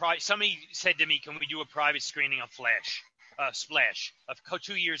did somebody said to me, can we do a private screening of Splash,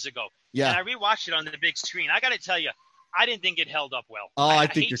 2 years ago? Yeah. And I rewatched it on the big screen. I got to tell you, I didn't think it held up well. Oh, I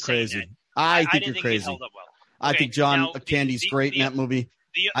think you're crazy. I think you're crazy. It held up well. Okay, I think John Candy's great in that movie.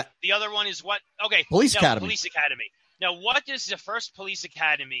 The other one is what? Okay. Police Academy. Police Academy. Now, what does the first Police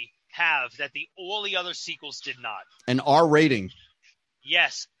Academy have that all the other sequels did not? An R rating.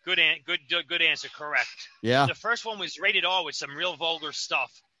 Yes. Good answer. Correct. Yeah. The first one was rated R with some real vulgar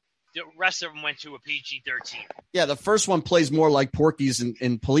stuff. The rest of them went to a PG-13. Yeah, the first one plays more like Porky's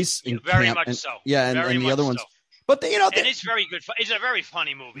in Police. Very camp. much so. Yeah, and the other ones. But and it's very good. It's a very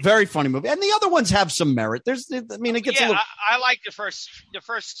funny movie. Very funny movie, and the other ones have some merit. It gets a little. I like the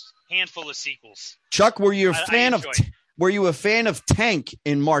first handful of sequels. Chuck, were you a fan of Tank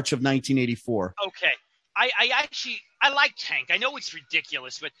in March of 1984? Okay, I like Tank. I know it's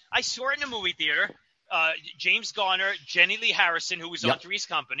ridiculous, but I saw it in a movie theater. James Garner, Jenny Lee Harrison, who was on Three's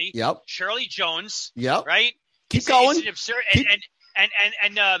Company. Yep. Shirley Jones. Yep. Right. Keep going. It's absurd.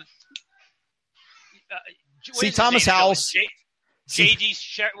 Thomas Howell's. J.D.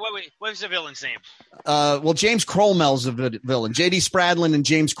 What was the villain's name? James Cromwell's the villain. J.D. Spradlin and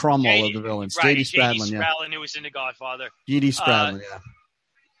James Cromwell are the villains. Right, J.D. Spradlin, who was in The Godfather. J.D. Spradlin, yeah.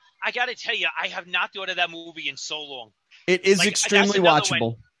 I got to tell you, I have not thought of that movie in so long. It is extremely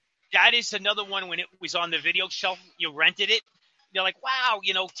watchable. That is another one when it was on the video shelf. You rented it. You're like, wow,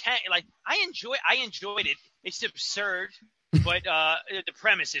 like I enjoyed it. It's absurd. But the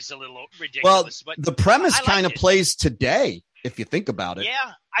premise is a little ridiculous. Well, but the premise kind of plays today, if you think about it.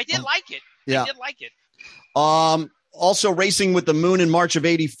 Yeah, I did like it. Yeah. I did like it. Also, Racing with the Moon in March of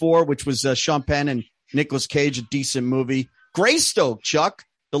 84, which was Sean Penn and Nicolas Cage, a decent movie. Greystoke, Chuck,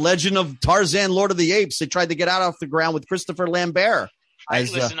 The Legend of Tarzan, Lord of the Apes. They tried to get out off the ground with Christopher Lambert. I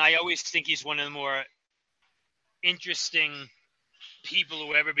always think he's one of the more interesting people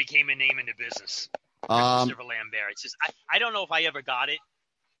who ever became a name in the business. Christopher Lambert. It's just I don't know if I ever got it,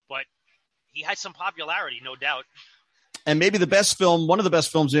 but he had some popularity, no doubt. And maybe the best film, one of the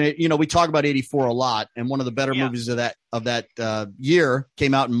best films, we talk about 84 a lot, and one of the better movies of that year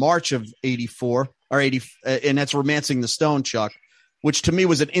came out in March of 84 or 80, and that's Romancing the Stone, Chuck, which to me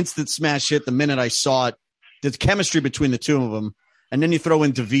was an instant smash hit the minute I saw it. The chemistry between the two of them, and then you throw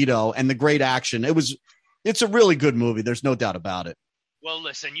in DeVito and the great action. It's a really good movie. There's no doubt about it. Well,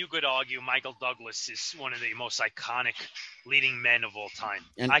 listen, you could argue Michael Douglas is one of the most iconic leading men of all time.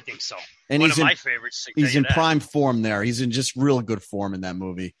 I think so. And one of my favorites. He's in prime form there. He's in just real good form in that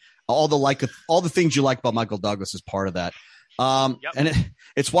movie. All the things you like about Michael Douglas is part of that. And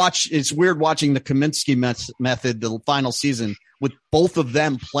it's weird watching the Kaminsky method, the final season, with both of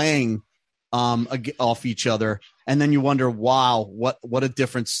them playing off each other. And then you wonder, wow, what a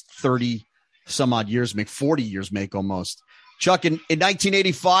difference 30 some odd years make, 40 years make almost. Chuck, in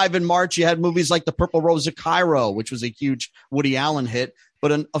 1985 in March, you had movies like The Purple Rose of Cairo, which was a huge Woody Allen hit,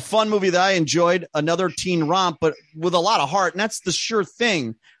 but a fun movie that I enjoyed, another teen romp, but with a lot of heart, and that's The Sure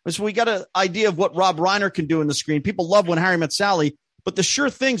Thing. So we got an idea of what Rob Reiner can do in the screen. People love When Harry Met Sally, but The Sure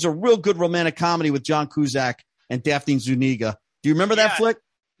Thing's a real good romantic comedy with John Cusack and Daphne Zuniga. Do you remember that flick?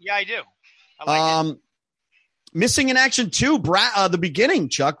 Yeah, I do. I like it. Missing in Action 2, the beginning,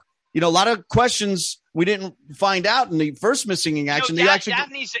 Chuck. You know, a lot of questions we didn't find out in the first Missing in Action.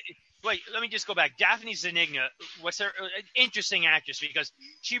 Daphne's. Wait, let me just go back. Daphne Zuniga was her interesting actress because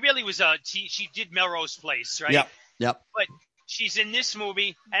she really was she did Melrose Place, right? Yep. But she's in this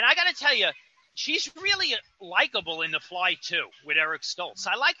movie, and I got to tell you, she's really likable in The Fly too with Eric Stoltz.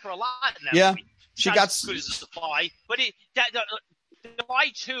 I like her a lot in that movie. She not got as good as The Fly, but The Fly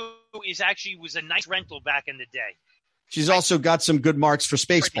 2 was a nice rental back in the day. She's also got some good marks for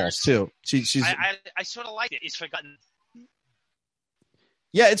Spaceballs too. I sort of like it. It's forgotten.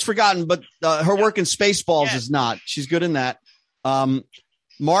 Yeah, it's forgotten, but her work in Spaceballs is not. She's good in that.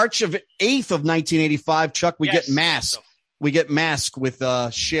 March of 8th of 1985, Chuck, we get Mask. We get Mask with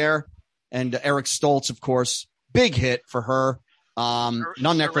Cher and Eric Stoltz, of course. Big hit for her.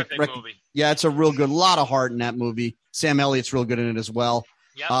 Terrific movie. Yeah, it's a real good. Lot of heart in that movie. Sam Elliott's real good in it as well.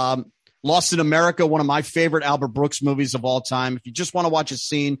 Yep. Lost in America, one of my favorite Albert Brooks movies of all time. If you just want to watch a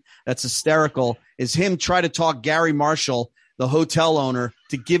scene that's hysterical, is him try to talk Gary Marshall, the hotel owner,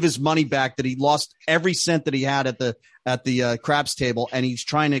 to give his money back, that he lost every cent that he had at the craps table, and he's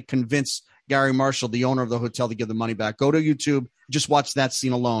trying to convince Gary Marshall, the owner of the hotel, to give the money back. Go to YouTube, just watch that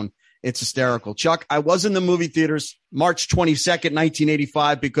scene alone. It's hysterical. Chuck, I was in the movie theaters March 22nd,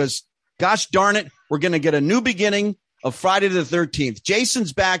 1985, because gosh darn it, we're going to get a new beginning of Friday the 13th.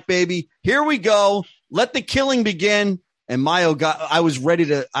 Jason's back, baby. Here we go. Let the killing begin. And Mayo I was ready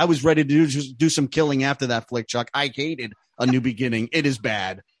to do some killing after that flick, Chuck. I hated A New Beginning. It is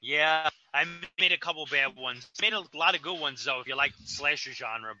bad. Yeah, I made a couple bad ones. Made a lot of good ones, though, if you like slasher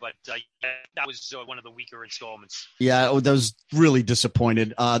genre. But that was one of the weaker installments. Yeah, that was really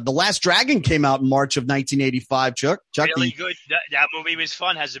disappointed. The Last Dragon came out in March of 1985, Chuck. Really good. That movie was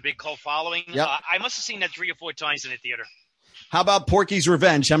fun. Has a big cult following. Yep. I must have seen that 3 or 4 times in the theater. How about Porky's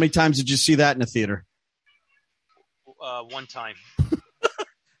Revenge? How many times did you see that in the theater? One time.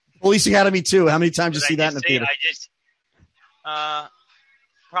 Police Academy 2. How many times did you see that in the theater?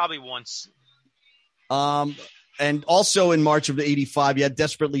 Probably once. And also in March of 85, you had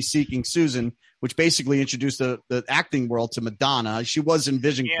Desperately Seeking Susan, which basically introduced the acting world to Madonna. She was in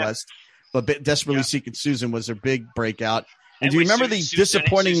Vision Quest, but Desperately Seeking Susan was her big breakout. And do you remember the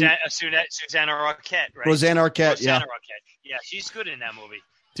disappointing Susanna Arquette, right? Rosanna Arquette, Rosanna Arquette. Yeah, she's good in that movie.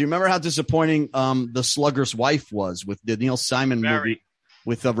 Do you remember how disappointing The Slugger's Wife was with the Neil Simon movie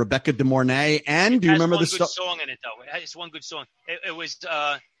with Rebecca De Mornay? And do you remember the song in it though? It has one good song. It was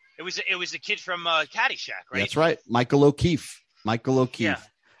the kid from Caddyshack, right? That's right, Michael O'Keefe. Yeah.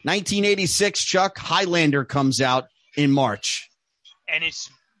 1986, Chuck, Highlander comes out in March, and it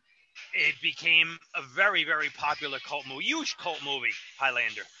became a very, very popular cult movie, huge cult movie,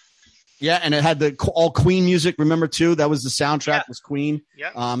 Highlander. Yeah, and it had the all Queen music, remember, too? That was the soundtrack, was Queen.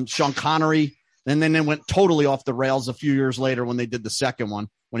 Yeah. Sean Connery. And then it went totally off the rails a few years later when they did the second one,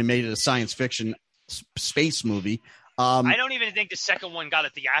 when he made it a science fiction space movie. I don't even think the second one got a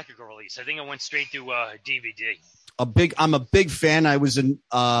theatrical release. I think it went straight to DVD. I'm a big fan. I was in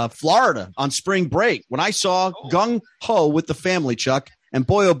Florida on spring break when I saw Gung Ho with the family, Chuck. And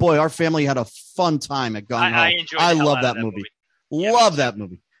boy, oh boy, our family had a fun time at Gung Ho. I love that movie. Love that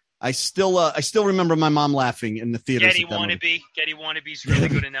movie. I still remember my mom laughing in the theater. Getty Wannabe's really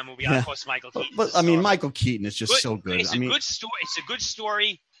good in that movie. Of course, Michael Keaton. But I mean, Michael Keaton is just so good. It's a good story. It's a good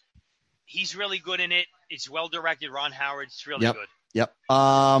story. He's really good in it. It's well directed. Ron Howard. It's really good. Yep.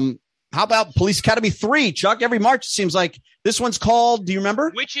 How about Police Academy 3, Chuck? Every March it seems like this one's called. Do you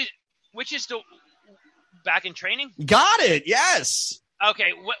remember? Which is the Back in Training? Got it. Yes.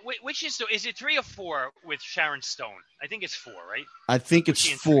 Okay, which is it 3 or 4 with Sharon Stone? I think it's 4, right? I think it's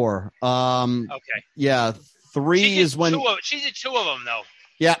 4. Okay. Yeah, 3 is when she's in 2 of them though.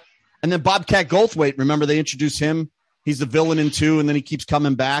 Yeah, and then Bobcat Goldthwait. Remember they introduced him? He's the villain in 2, and then he keeps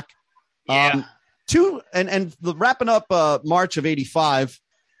coming back. Yeah. 2 and wrapping up March of '85,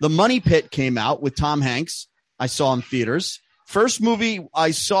 The Money Pit came out with Tom Hanks. I saw in theaters. First movie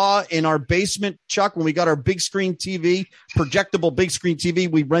I saw in our basement, Chuck, when we got our big screen TV, projectable big screen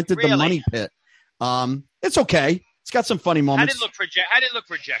TV, we rented The Money Pit. It's okay. It's got some funny moments. How did it look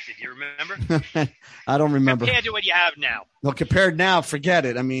projected? You remember? I don't remember. Compared to what you have now. Well, compared now, forget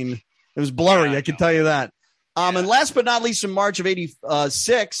it. I mean, it was blurry. I can tell you that. And last but not least, in March of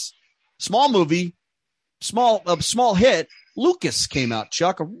 '86, Small movie, small hit. Lucas came out,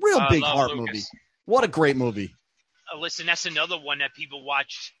 Chuck, a real big heart Lucas. movie. What a great movie. Listen, that's another one that people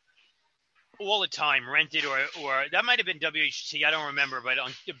watch all the time, rented or that might have been WHT. I don't remember, but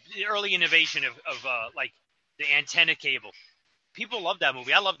on the early innovation of like the antenna cable. People love that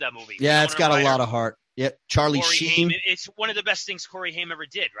movie. I love that movie. Yeah, it's got a lot of heart. Yeah, Charlie Corey Sheen. Haim. It's one of the best things Corey Haim ever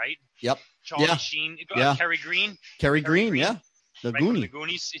did, right? Yep. Charlie Sheen. Yeah. Kerry Green. Kerry Green, yeah. The Right from Goonie. the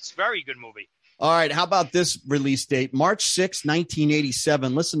Goonies. It's a very good movie. All right, how about this release date? March 6,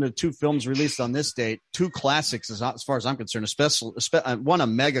 1987. Listen to two films released on this date. Two classics, as far as I'm concerned, especially one a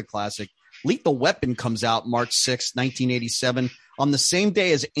mega classic. Lethal Weapon comes out March 6, 1987, on the same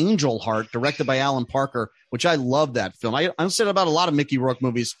day as Angel Heart, directed by Alan Parker, which I love that film. I don't say that about a lot of Mickey Rourke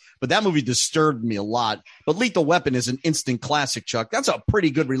movies, but that movie disturbed me a lot. But Lethal Weapon is an instant classic, Chuck. That's a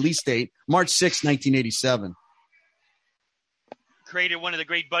pretty good release date, March 6, 1987. Created one of the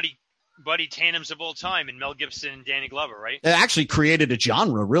great buddy tandems of all time in Mel Gibson and Danny Glover, right? It actually created a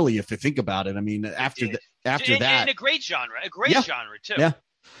genre, really, if you think about it. I mean, after that. And a great genre. Genre, too. Yeah.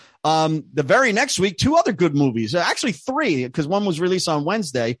 The very next week, two other good movies. Actually, three, because one was released on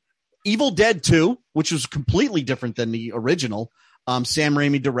Wednesday. Evil Dead 2, which was completely different than the original. Sam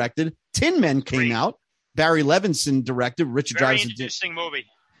Raimi directed. Tin Men came out. Barry Levinson directed. Richard Very Dreyfuss. interesting movie.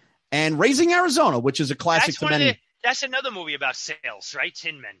 And Raising Arizona, which is a classic to many. That's another movie about sales, right?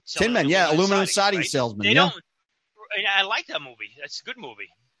 Tin Men. Tin Men, yeah. Aluminum siding right? salesman. They yeah. don't. I like that movie. That's a good movie.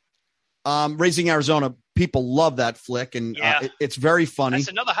 Raising Arizona, people love that flick, and it's very funny.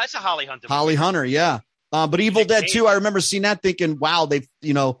 That's a Holly Hunter movie. Holly Hunter, yeah. But Evil Dead 2, I remember seeing that thinking, wow, they've,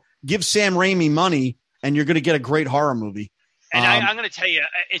 give Sam Raimi money and you're going to get a great horror movie. And I'm going to tell you,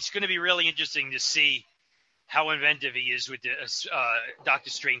 it's going to be really interesting to see how inventive he is with the Doctor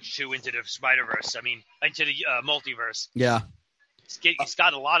Strange 2 into the Spider-Verse. I mean, into the multiverse. Yeah. He's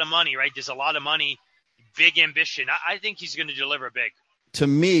got a lot of money, right? There's a lot of money, big ambition. I think he's going to deliver big. To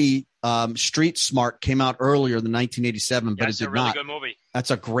me, Street Smart came out earlier than 1987, but it did not. That's a really good movie.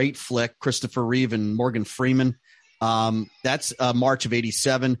 That's a great flick. Christopher Reeve and Morgan Freeman. That's March of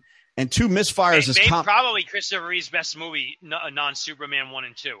 87. And Two Misfires is probably Christopher Reeve's best movie, non-Superman 1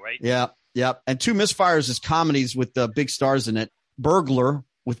 and 2, right? Yeah. And Two Misfires is comedies with big stars in it. Burglar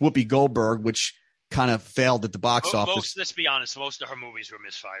with Whoopi Goldberg, which kind of failed at the box office. Let's be honest, most of her movies were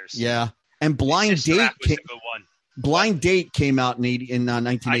misfires. Yeah. And Blind Date was a good one. Blind Date came out in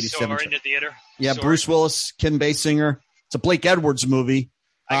 1987. I saw her in the theater. Yeah, Bruce Willis, Kim Basinger. It's a Blake Edwards movie.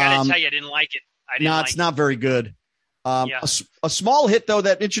 I got to tell you, I didn't like it. It's not very good. A small hit, though,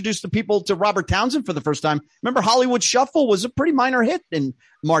 that introduced the people to Robert Townsend for the first time. Remember, Hollywood Shuffle was a pretty minor hit in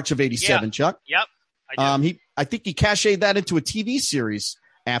March of 87, Chuck. Yep. I think he cached that into a TV series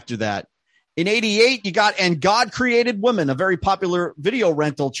after that. In 88, you got And God Created Women, a very popular video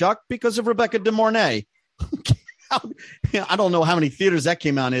rental, Chuck, because of Rebecca De Mornay. I don't know how many theaters that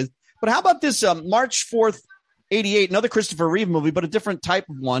came out in, but how about this March 4th, 88, another Christopher Reeve movie, but a different type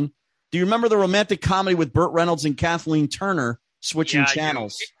of one. Do you remember the romantic comedy with Burt Reynolds and Kathleen Turner switching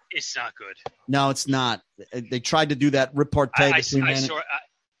channels? It's not good. No, it's not. They tried to do that repartee. I saw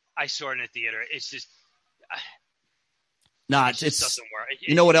it in the theater. It's just it doesn't work.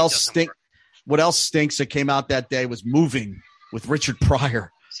 You know what else stinks? What else stinks that came out that day was Moving with Richard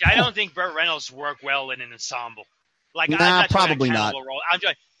Pryor. See, I don't think Burt Reynolds worked well in an ensemble. Probably not.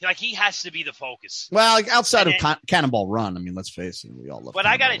 He has to be the focus. Well, outside of Cannonball Run, I mean, let's face it, we all love. But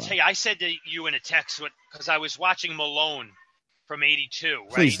I got to tell you, I said to you in a text because I was watching Malone from '82. Right?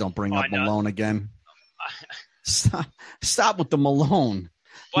 Please don't bring up Malone again. Stop with the Malone.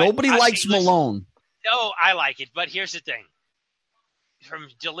 Nobody likes Malone. No, I like it, but here's the thing: from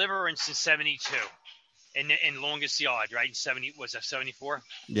Deliverance in '72. In Longest Yard, right? 74?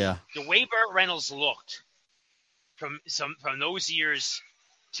 Yeah. The way Burt Reynolds looked from those years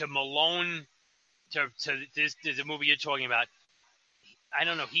to Malone to the movie you're talking about, I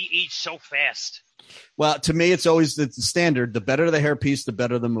don't know. He aged so fast. Well, to me, it's always the standard. The better the hairpiece, the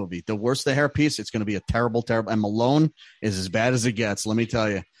better the movie. The worse the hairpiece, it's going to be a terrible. And Malone is as bad as it gets. Let me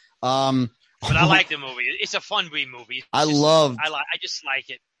tell you. But I like the movie. It's a fun movie. I just like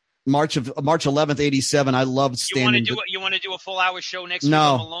it. March 11th, 87. I loved standing. You want to do a full hour show next week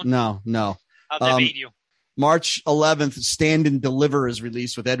on Malone? No. How'd that beat you? March 11th, Stand and Deliver is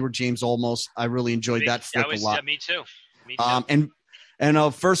released with Edward James Olmos. I really enjoyed that flick a lot. Me too.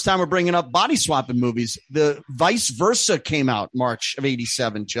 And first time we're bringing up body swapping movies. The Vice Versa came out March of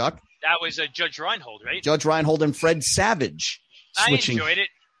 87, Chuck. That was Judge Reinhold, right? Judge Reinhold and Fred Savage switching. I enjoyed it.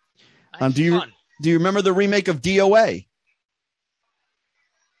 Do you remember the remake of DOA?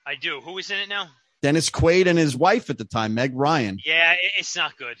 I do. Who is in it now? Dennis Quaid and his wife at the time, Meg Ryan. Yeah, it's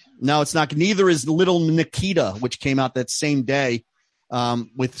not good. No, it's not. Neither is Little Nikita, which came out that same day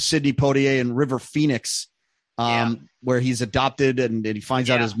with Sidney Poitier and River Phoenix, where he's adopted and he finds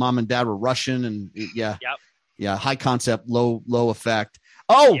out his mom and dad were Russian. And high concept, low effect.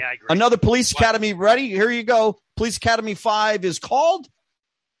 Oh, another Police Academy. Ready? Here you go. Police Academy 5 is called?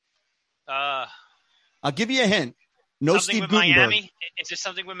 I'll give you a hint. No Steve Guttenberg. Miami? Is there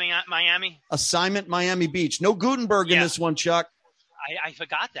something with Miami? Assignment Miami Beach. No Guttenberg in this one, Chuck. I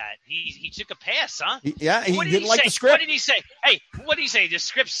forgot that. He took a pass, huh? He didn't like the script. What did he say? Hey, what did he say? The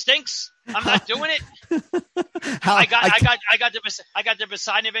script stinks. I'm not doing it. I got the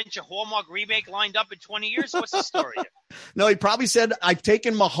Poseidon Adventure Hallmark remake lined up in 20 years. What's the story here? No, he probably said, I've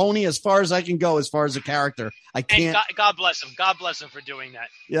taken Mahoney as far as I can go as far as a character. I can't. And God bless him. God bless him for doing that.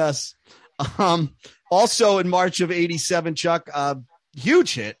 Yes. Also in March of 87, Chuck,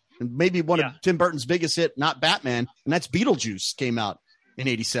 huge hit, maybe one of Tim Burton's biggest hit, not Batman, and that's Beetlejuice came out in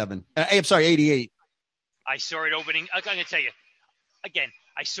 87. I'm sorry, 88. I saw it opening. I'm going to tell you, again,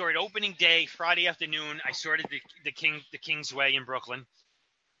 I saw it opening day, Friday afternoon. I saw it at the Kingsway in Brooklyn,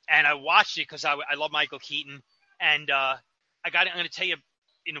 and I watched it because I love Michael Keaton, and I'm going to tell you,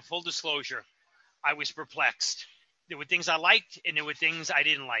 in full disclosure, I was perplexed. There were things I liked, and there were things I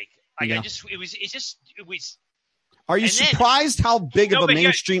didn't like. It was. Are you surprised how big of a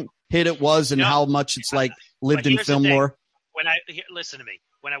mainstream hit it was, and how much it's lived in film lore? Listen to me.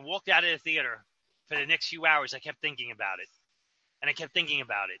 When I walked out of the theater for the next few hours, I kept thinking about it, and I kept thinking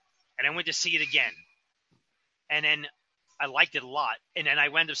about it, and I went to see it again, and then I liked it a lot, and then I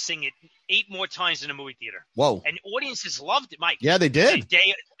wound up seeing it 8 more times in the movie theater. Whoa! And audiences loved it, Mike. Yeah, they did.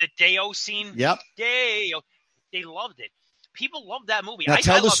 The Deo scene. Yep. Deo. They loved it. People love that movie. Now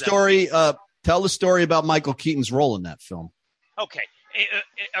tell the story. Tell the story about Michael Keaton's role in that film. Okay.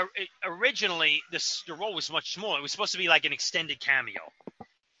 Originally, the role was much smaller. It was supposed to be like an extended cameo.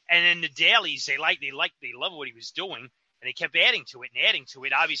 And then the dailies, they loved what he was doing, and they kept adding to it and adding to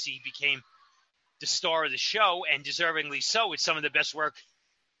it. Obviously, he became the star of the show, and deservingly so. It's some of the best work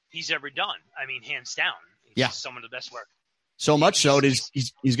he's ever done. I mean, hands down. It's some of the best work. So much so,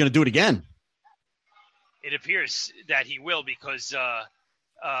 he's going to do it again. It appears that he will, because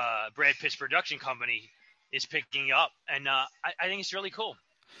Brad Pitt's production company is picking up, and I think it's really cool.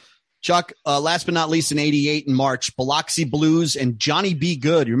 Chuck, last but not least, in 88 in March, Biloxi Blues and Johnny B.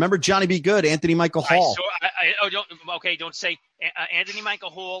 Good. You remember Johnny B. Good, Anthony Michael Hall? Don't say Anthony Michael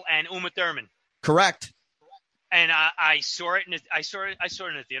Hall and Uma Thurman. Correct. And I saw it in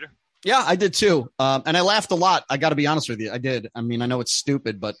the theater. Yeah, I did too. And I laughed a lot. I got to be honest with you. I did. I mean, I know it's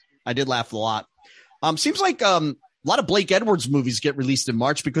stupid, but I did laugh a lot. Seems like a lot of Blake Edwards movies get released in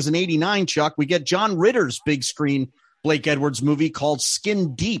March, because in 89, Chuck, we get John Ritter's big screen Blake Edwards movie called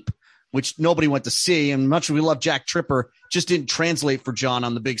Skin Deep, which nobody went to see. And much as we love Jack Tripper, just didn't translate for John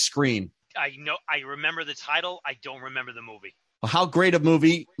on the big screen. I remember the title. I don't remember the movie. Well, how great a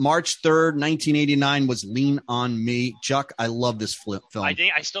movie. March 3rd, 1989 was Lean on Me. Chuck, I love this film.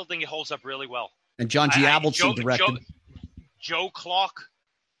 I still think it holds up really well. And John G. Avildsen directed. Joe Clark,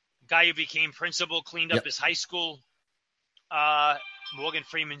 guy who became principal, cleaned up his high school. Morgan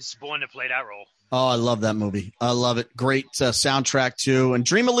Freeman's born to play that role. Oh, I love that movie. I love it. Great soundtrack, too. And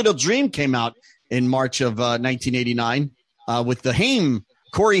Dream a Little Dream came out in March of 1989 with the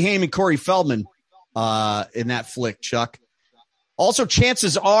Corey Haim and Corey Feldman in that flick, Chuck. Also,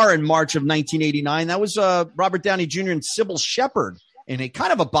 Chances Are in March of 1989. That was Robert Downey Jr. and Sybil Shepherd in a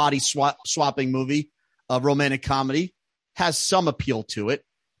kind of a body swapping movie, a romantic comedy. Has some appeal to it.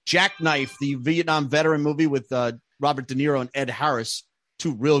 Jackknife, the Vietnam veteran movie with Robert De Niro and Ed Harris,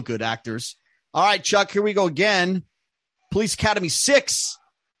 2 real good actors. All right, Chuck, here we go again. Police Academy 6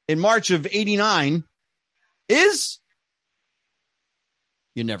 in March of 89 is...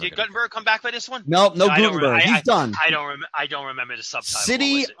 Did Guttenberg come back for this one? No Guttenberg. He's done. I don't remember the subtitle.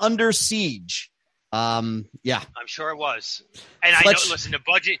 City Under Siege. Yeah. I'm sure it was. And I know, listen,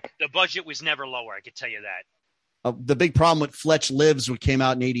 the budget was never lower, I could tell you that. The big problem with Fletch Lives, which came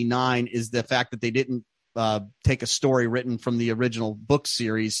out in 89, is the fact that they didn't take a story written from the original book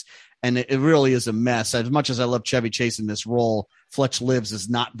series, and it really is a mess. As much as I love Chevy Chase in this role, Fletch Lives is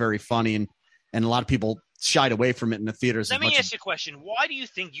not very funny, and a lot of people shied away from it in the theaters. Let me ask you a question. Why do you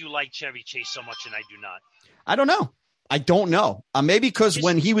think you like Chevy Chase so much and I do not? I don't know. Maybe because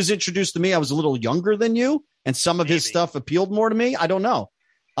when he was introduced to me, I was a little younger than you, and some of his stuff appealed more to me. I don't know.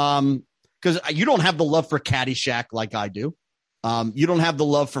 Because you don't have the love for Caddyshack like I do. You don't have the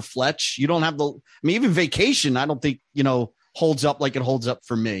love for Fletch. You don't have even Vacation, I don't think, holds up like it holds up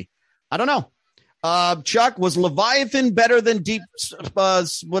for me. I don't know. Chuck, was Leviathan better than Deep,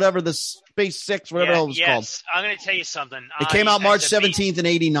 whatever, the Space Six, whatever it was called? I'm going to tell you something. It came out March 17th in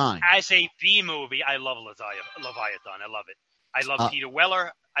 89. As a B movie, I love Leviathan. I love it. I love Peter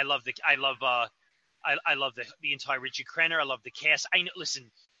Weller. I love the entire Richard Crenna. I love the cast.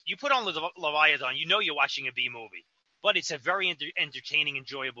 Listen, you put on Leviathan, you know you're watching a B movie, but it's a very entertaining,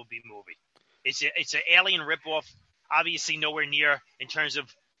 enjoyable B movie. It's an Alien ripoff. Obviously, nowhere near in terms of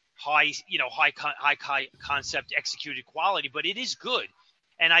high concept executed quality, but it is good.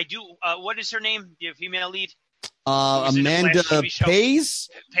 And I do. What is her name? The female lead, Amanda Pays.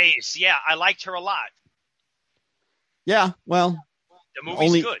 Pays. Yeah, I liked her a lot. Yeah, well, the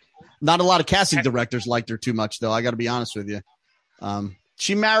movie's good. Not a lot of casting directors liked her too much, though. I got to be honest with you.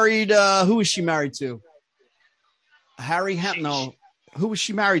 She married. Who was she married to? Harry Hampton. No, who was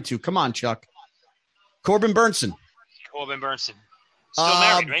she married to? Come on, Chuck. Corbin Burnson. Still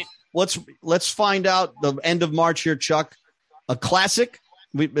married, right? Let's find out the end of March here, Chuck. A classic.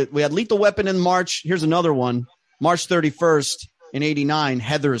 We had Lethal Weapon in March. Here's another one. March 31st in 89,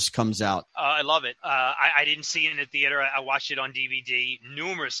 Heathers comes out. I love it. I didn't see it in the theater. I watched it on DVD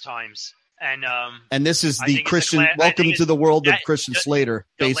numerous times. And this is the Christian welcome to the world of Christian Slater,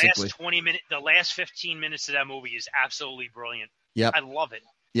 basically. The last 15 minutes of that movie is absolutely brilliant. Yep. I love it.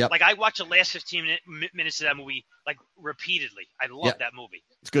 Yep. Like, I watch the last 15 minutes of that movie, like, repeatedly. I love that movie.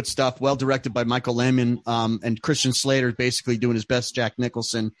 It's good stuff. Well directed by Michael Lehman, and Christian Slater basically doing his best Jack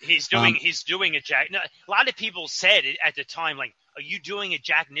Nicholson. He's doing a Jack. No, a lot of people said it at the time, like, are you doing a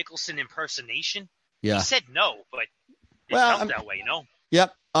Jack Nicholson impersonation? Yeah. He said no, but it felt that way, you know?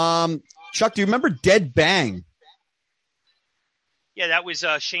 Yep. Chuck, do you remember Dead Bang? Yeah, that was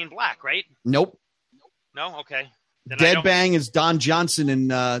Shane Black, right? Nope. No? Okay. Then Dead Bang is Don Johnson in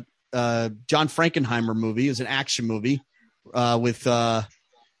John Frankenheimer movie. It was an action movie with it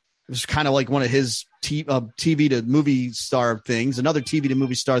was kind of like one of his TV to movie star things. Another TV to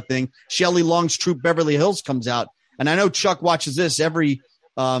movie star thing. Shelley Long's Troop Beverly Hills comes out. And I know Chuck watches this every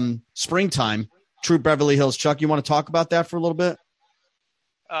springtime. Troop Beverly Hills. Chuck, you want to talk about that for a little bit?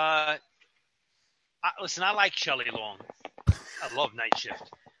 Listen, I like Shelley Long. I love Night Shift,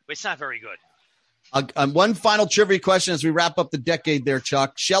 but it's not very good. One final trivia question as we wrap up the decade there,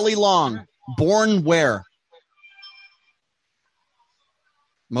 Chuck. Shelley Long, born where?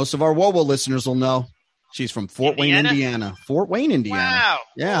 Most of our WoWo listeners will know. She's from Fort Wayne, Indiana. Fort Wayne, Indiana. Wow.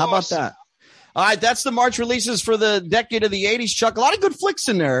 Yeah, how about that? All right, that's the March releases for the decade of the 80s, Chuck. A lot of good flicks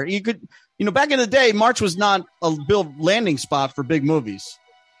in there. You could, back in the day, March was not a big landing spot for big movies.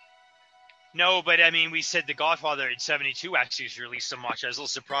 No, but I mean, we said The Godfather in 72 actually was released so much. I was a little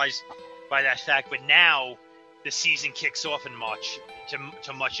surprised by that fact, but now the season kicks off in March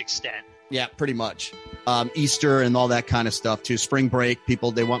to much extent. Yeah, pretty much. Easter and all that kind of stuff too. Spring break,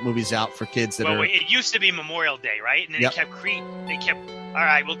 people, they want movies out for kids that are. It used to be Memorial Day, right? And then they kept. All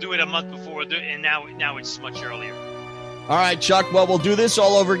right, we'll do it a month before, and now it's much earlier. All right, Chuck. Well, we'll do this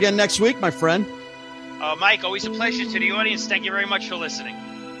all over again next week, my friend. Mike, always a pleasure. To the audience, thank you very much for listening.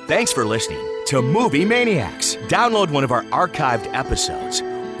 Thanks for listening to Movie Maniacs. Download one of our archived episodes.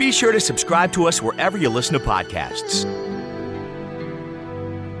 Be sure to subscribe to us wherever you listen to podcasts.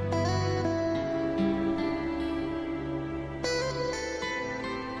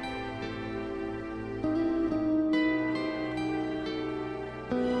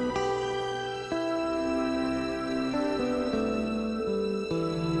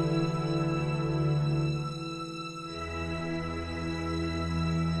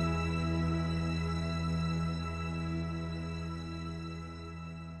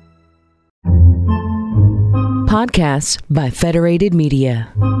 Podcasts by Federated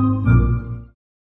Media.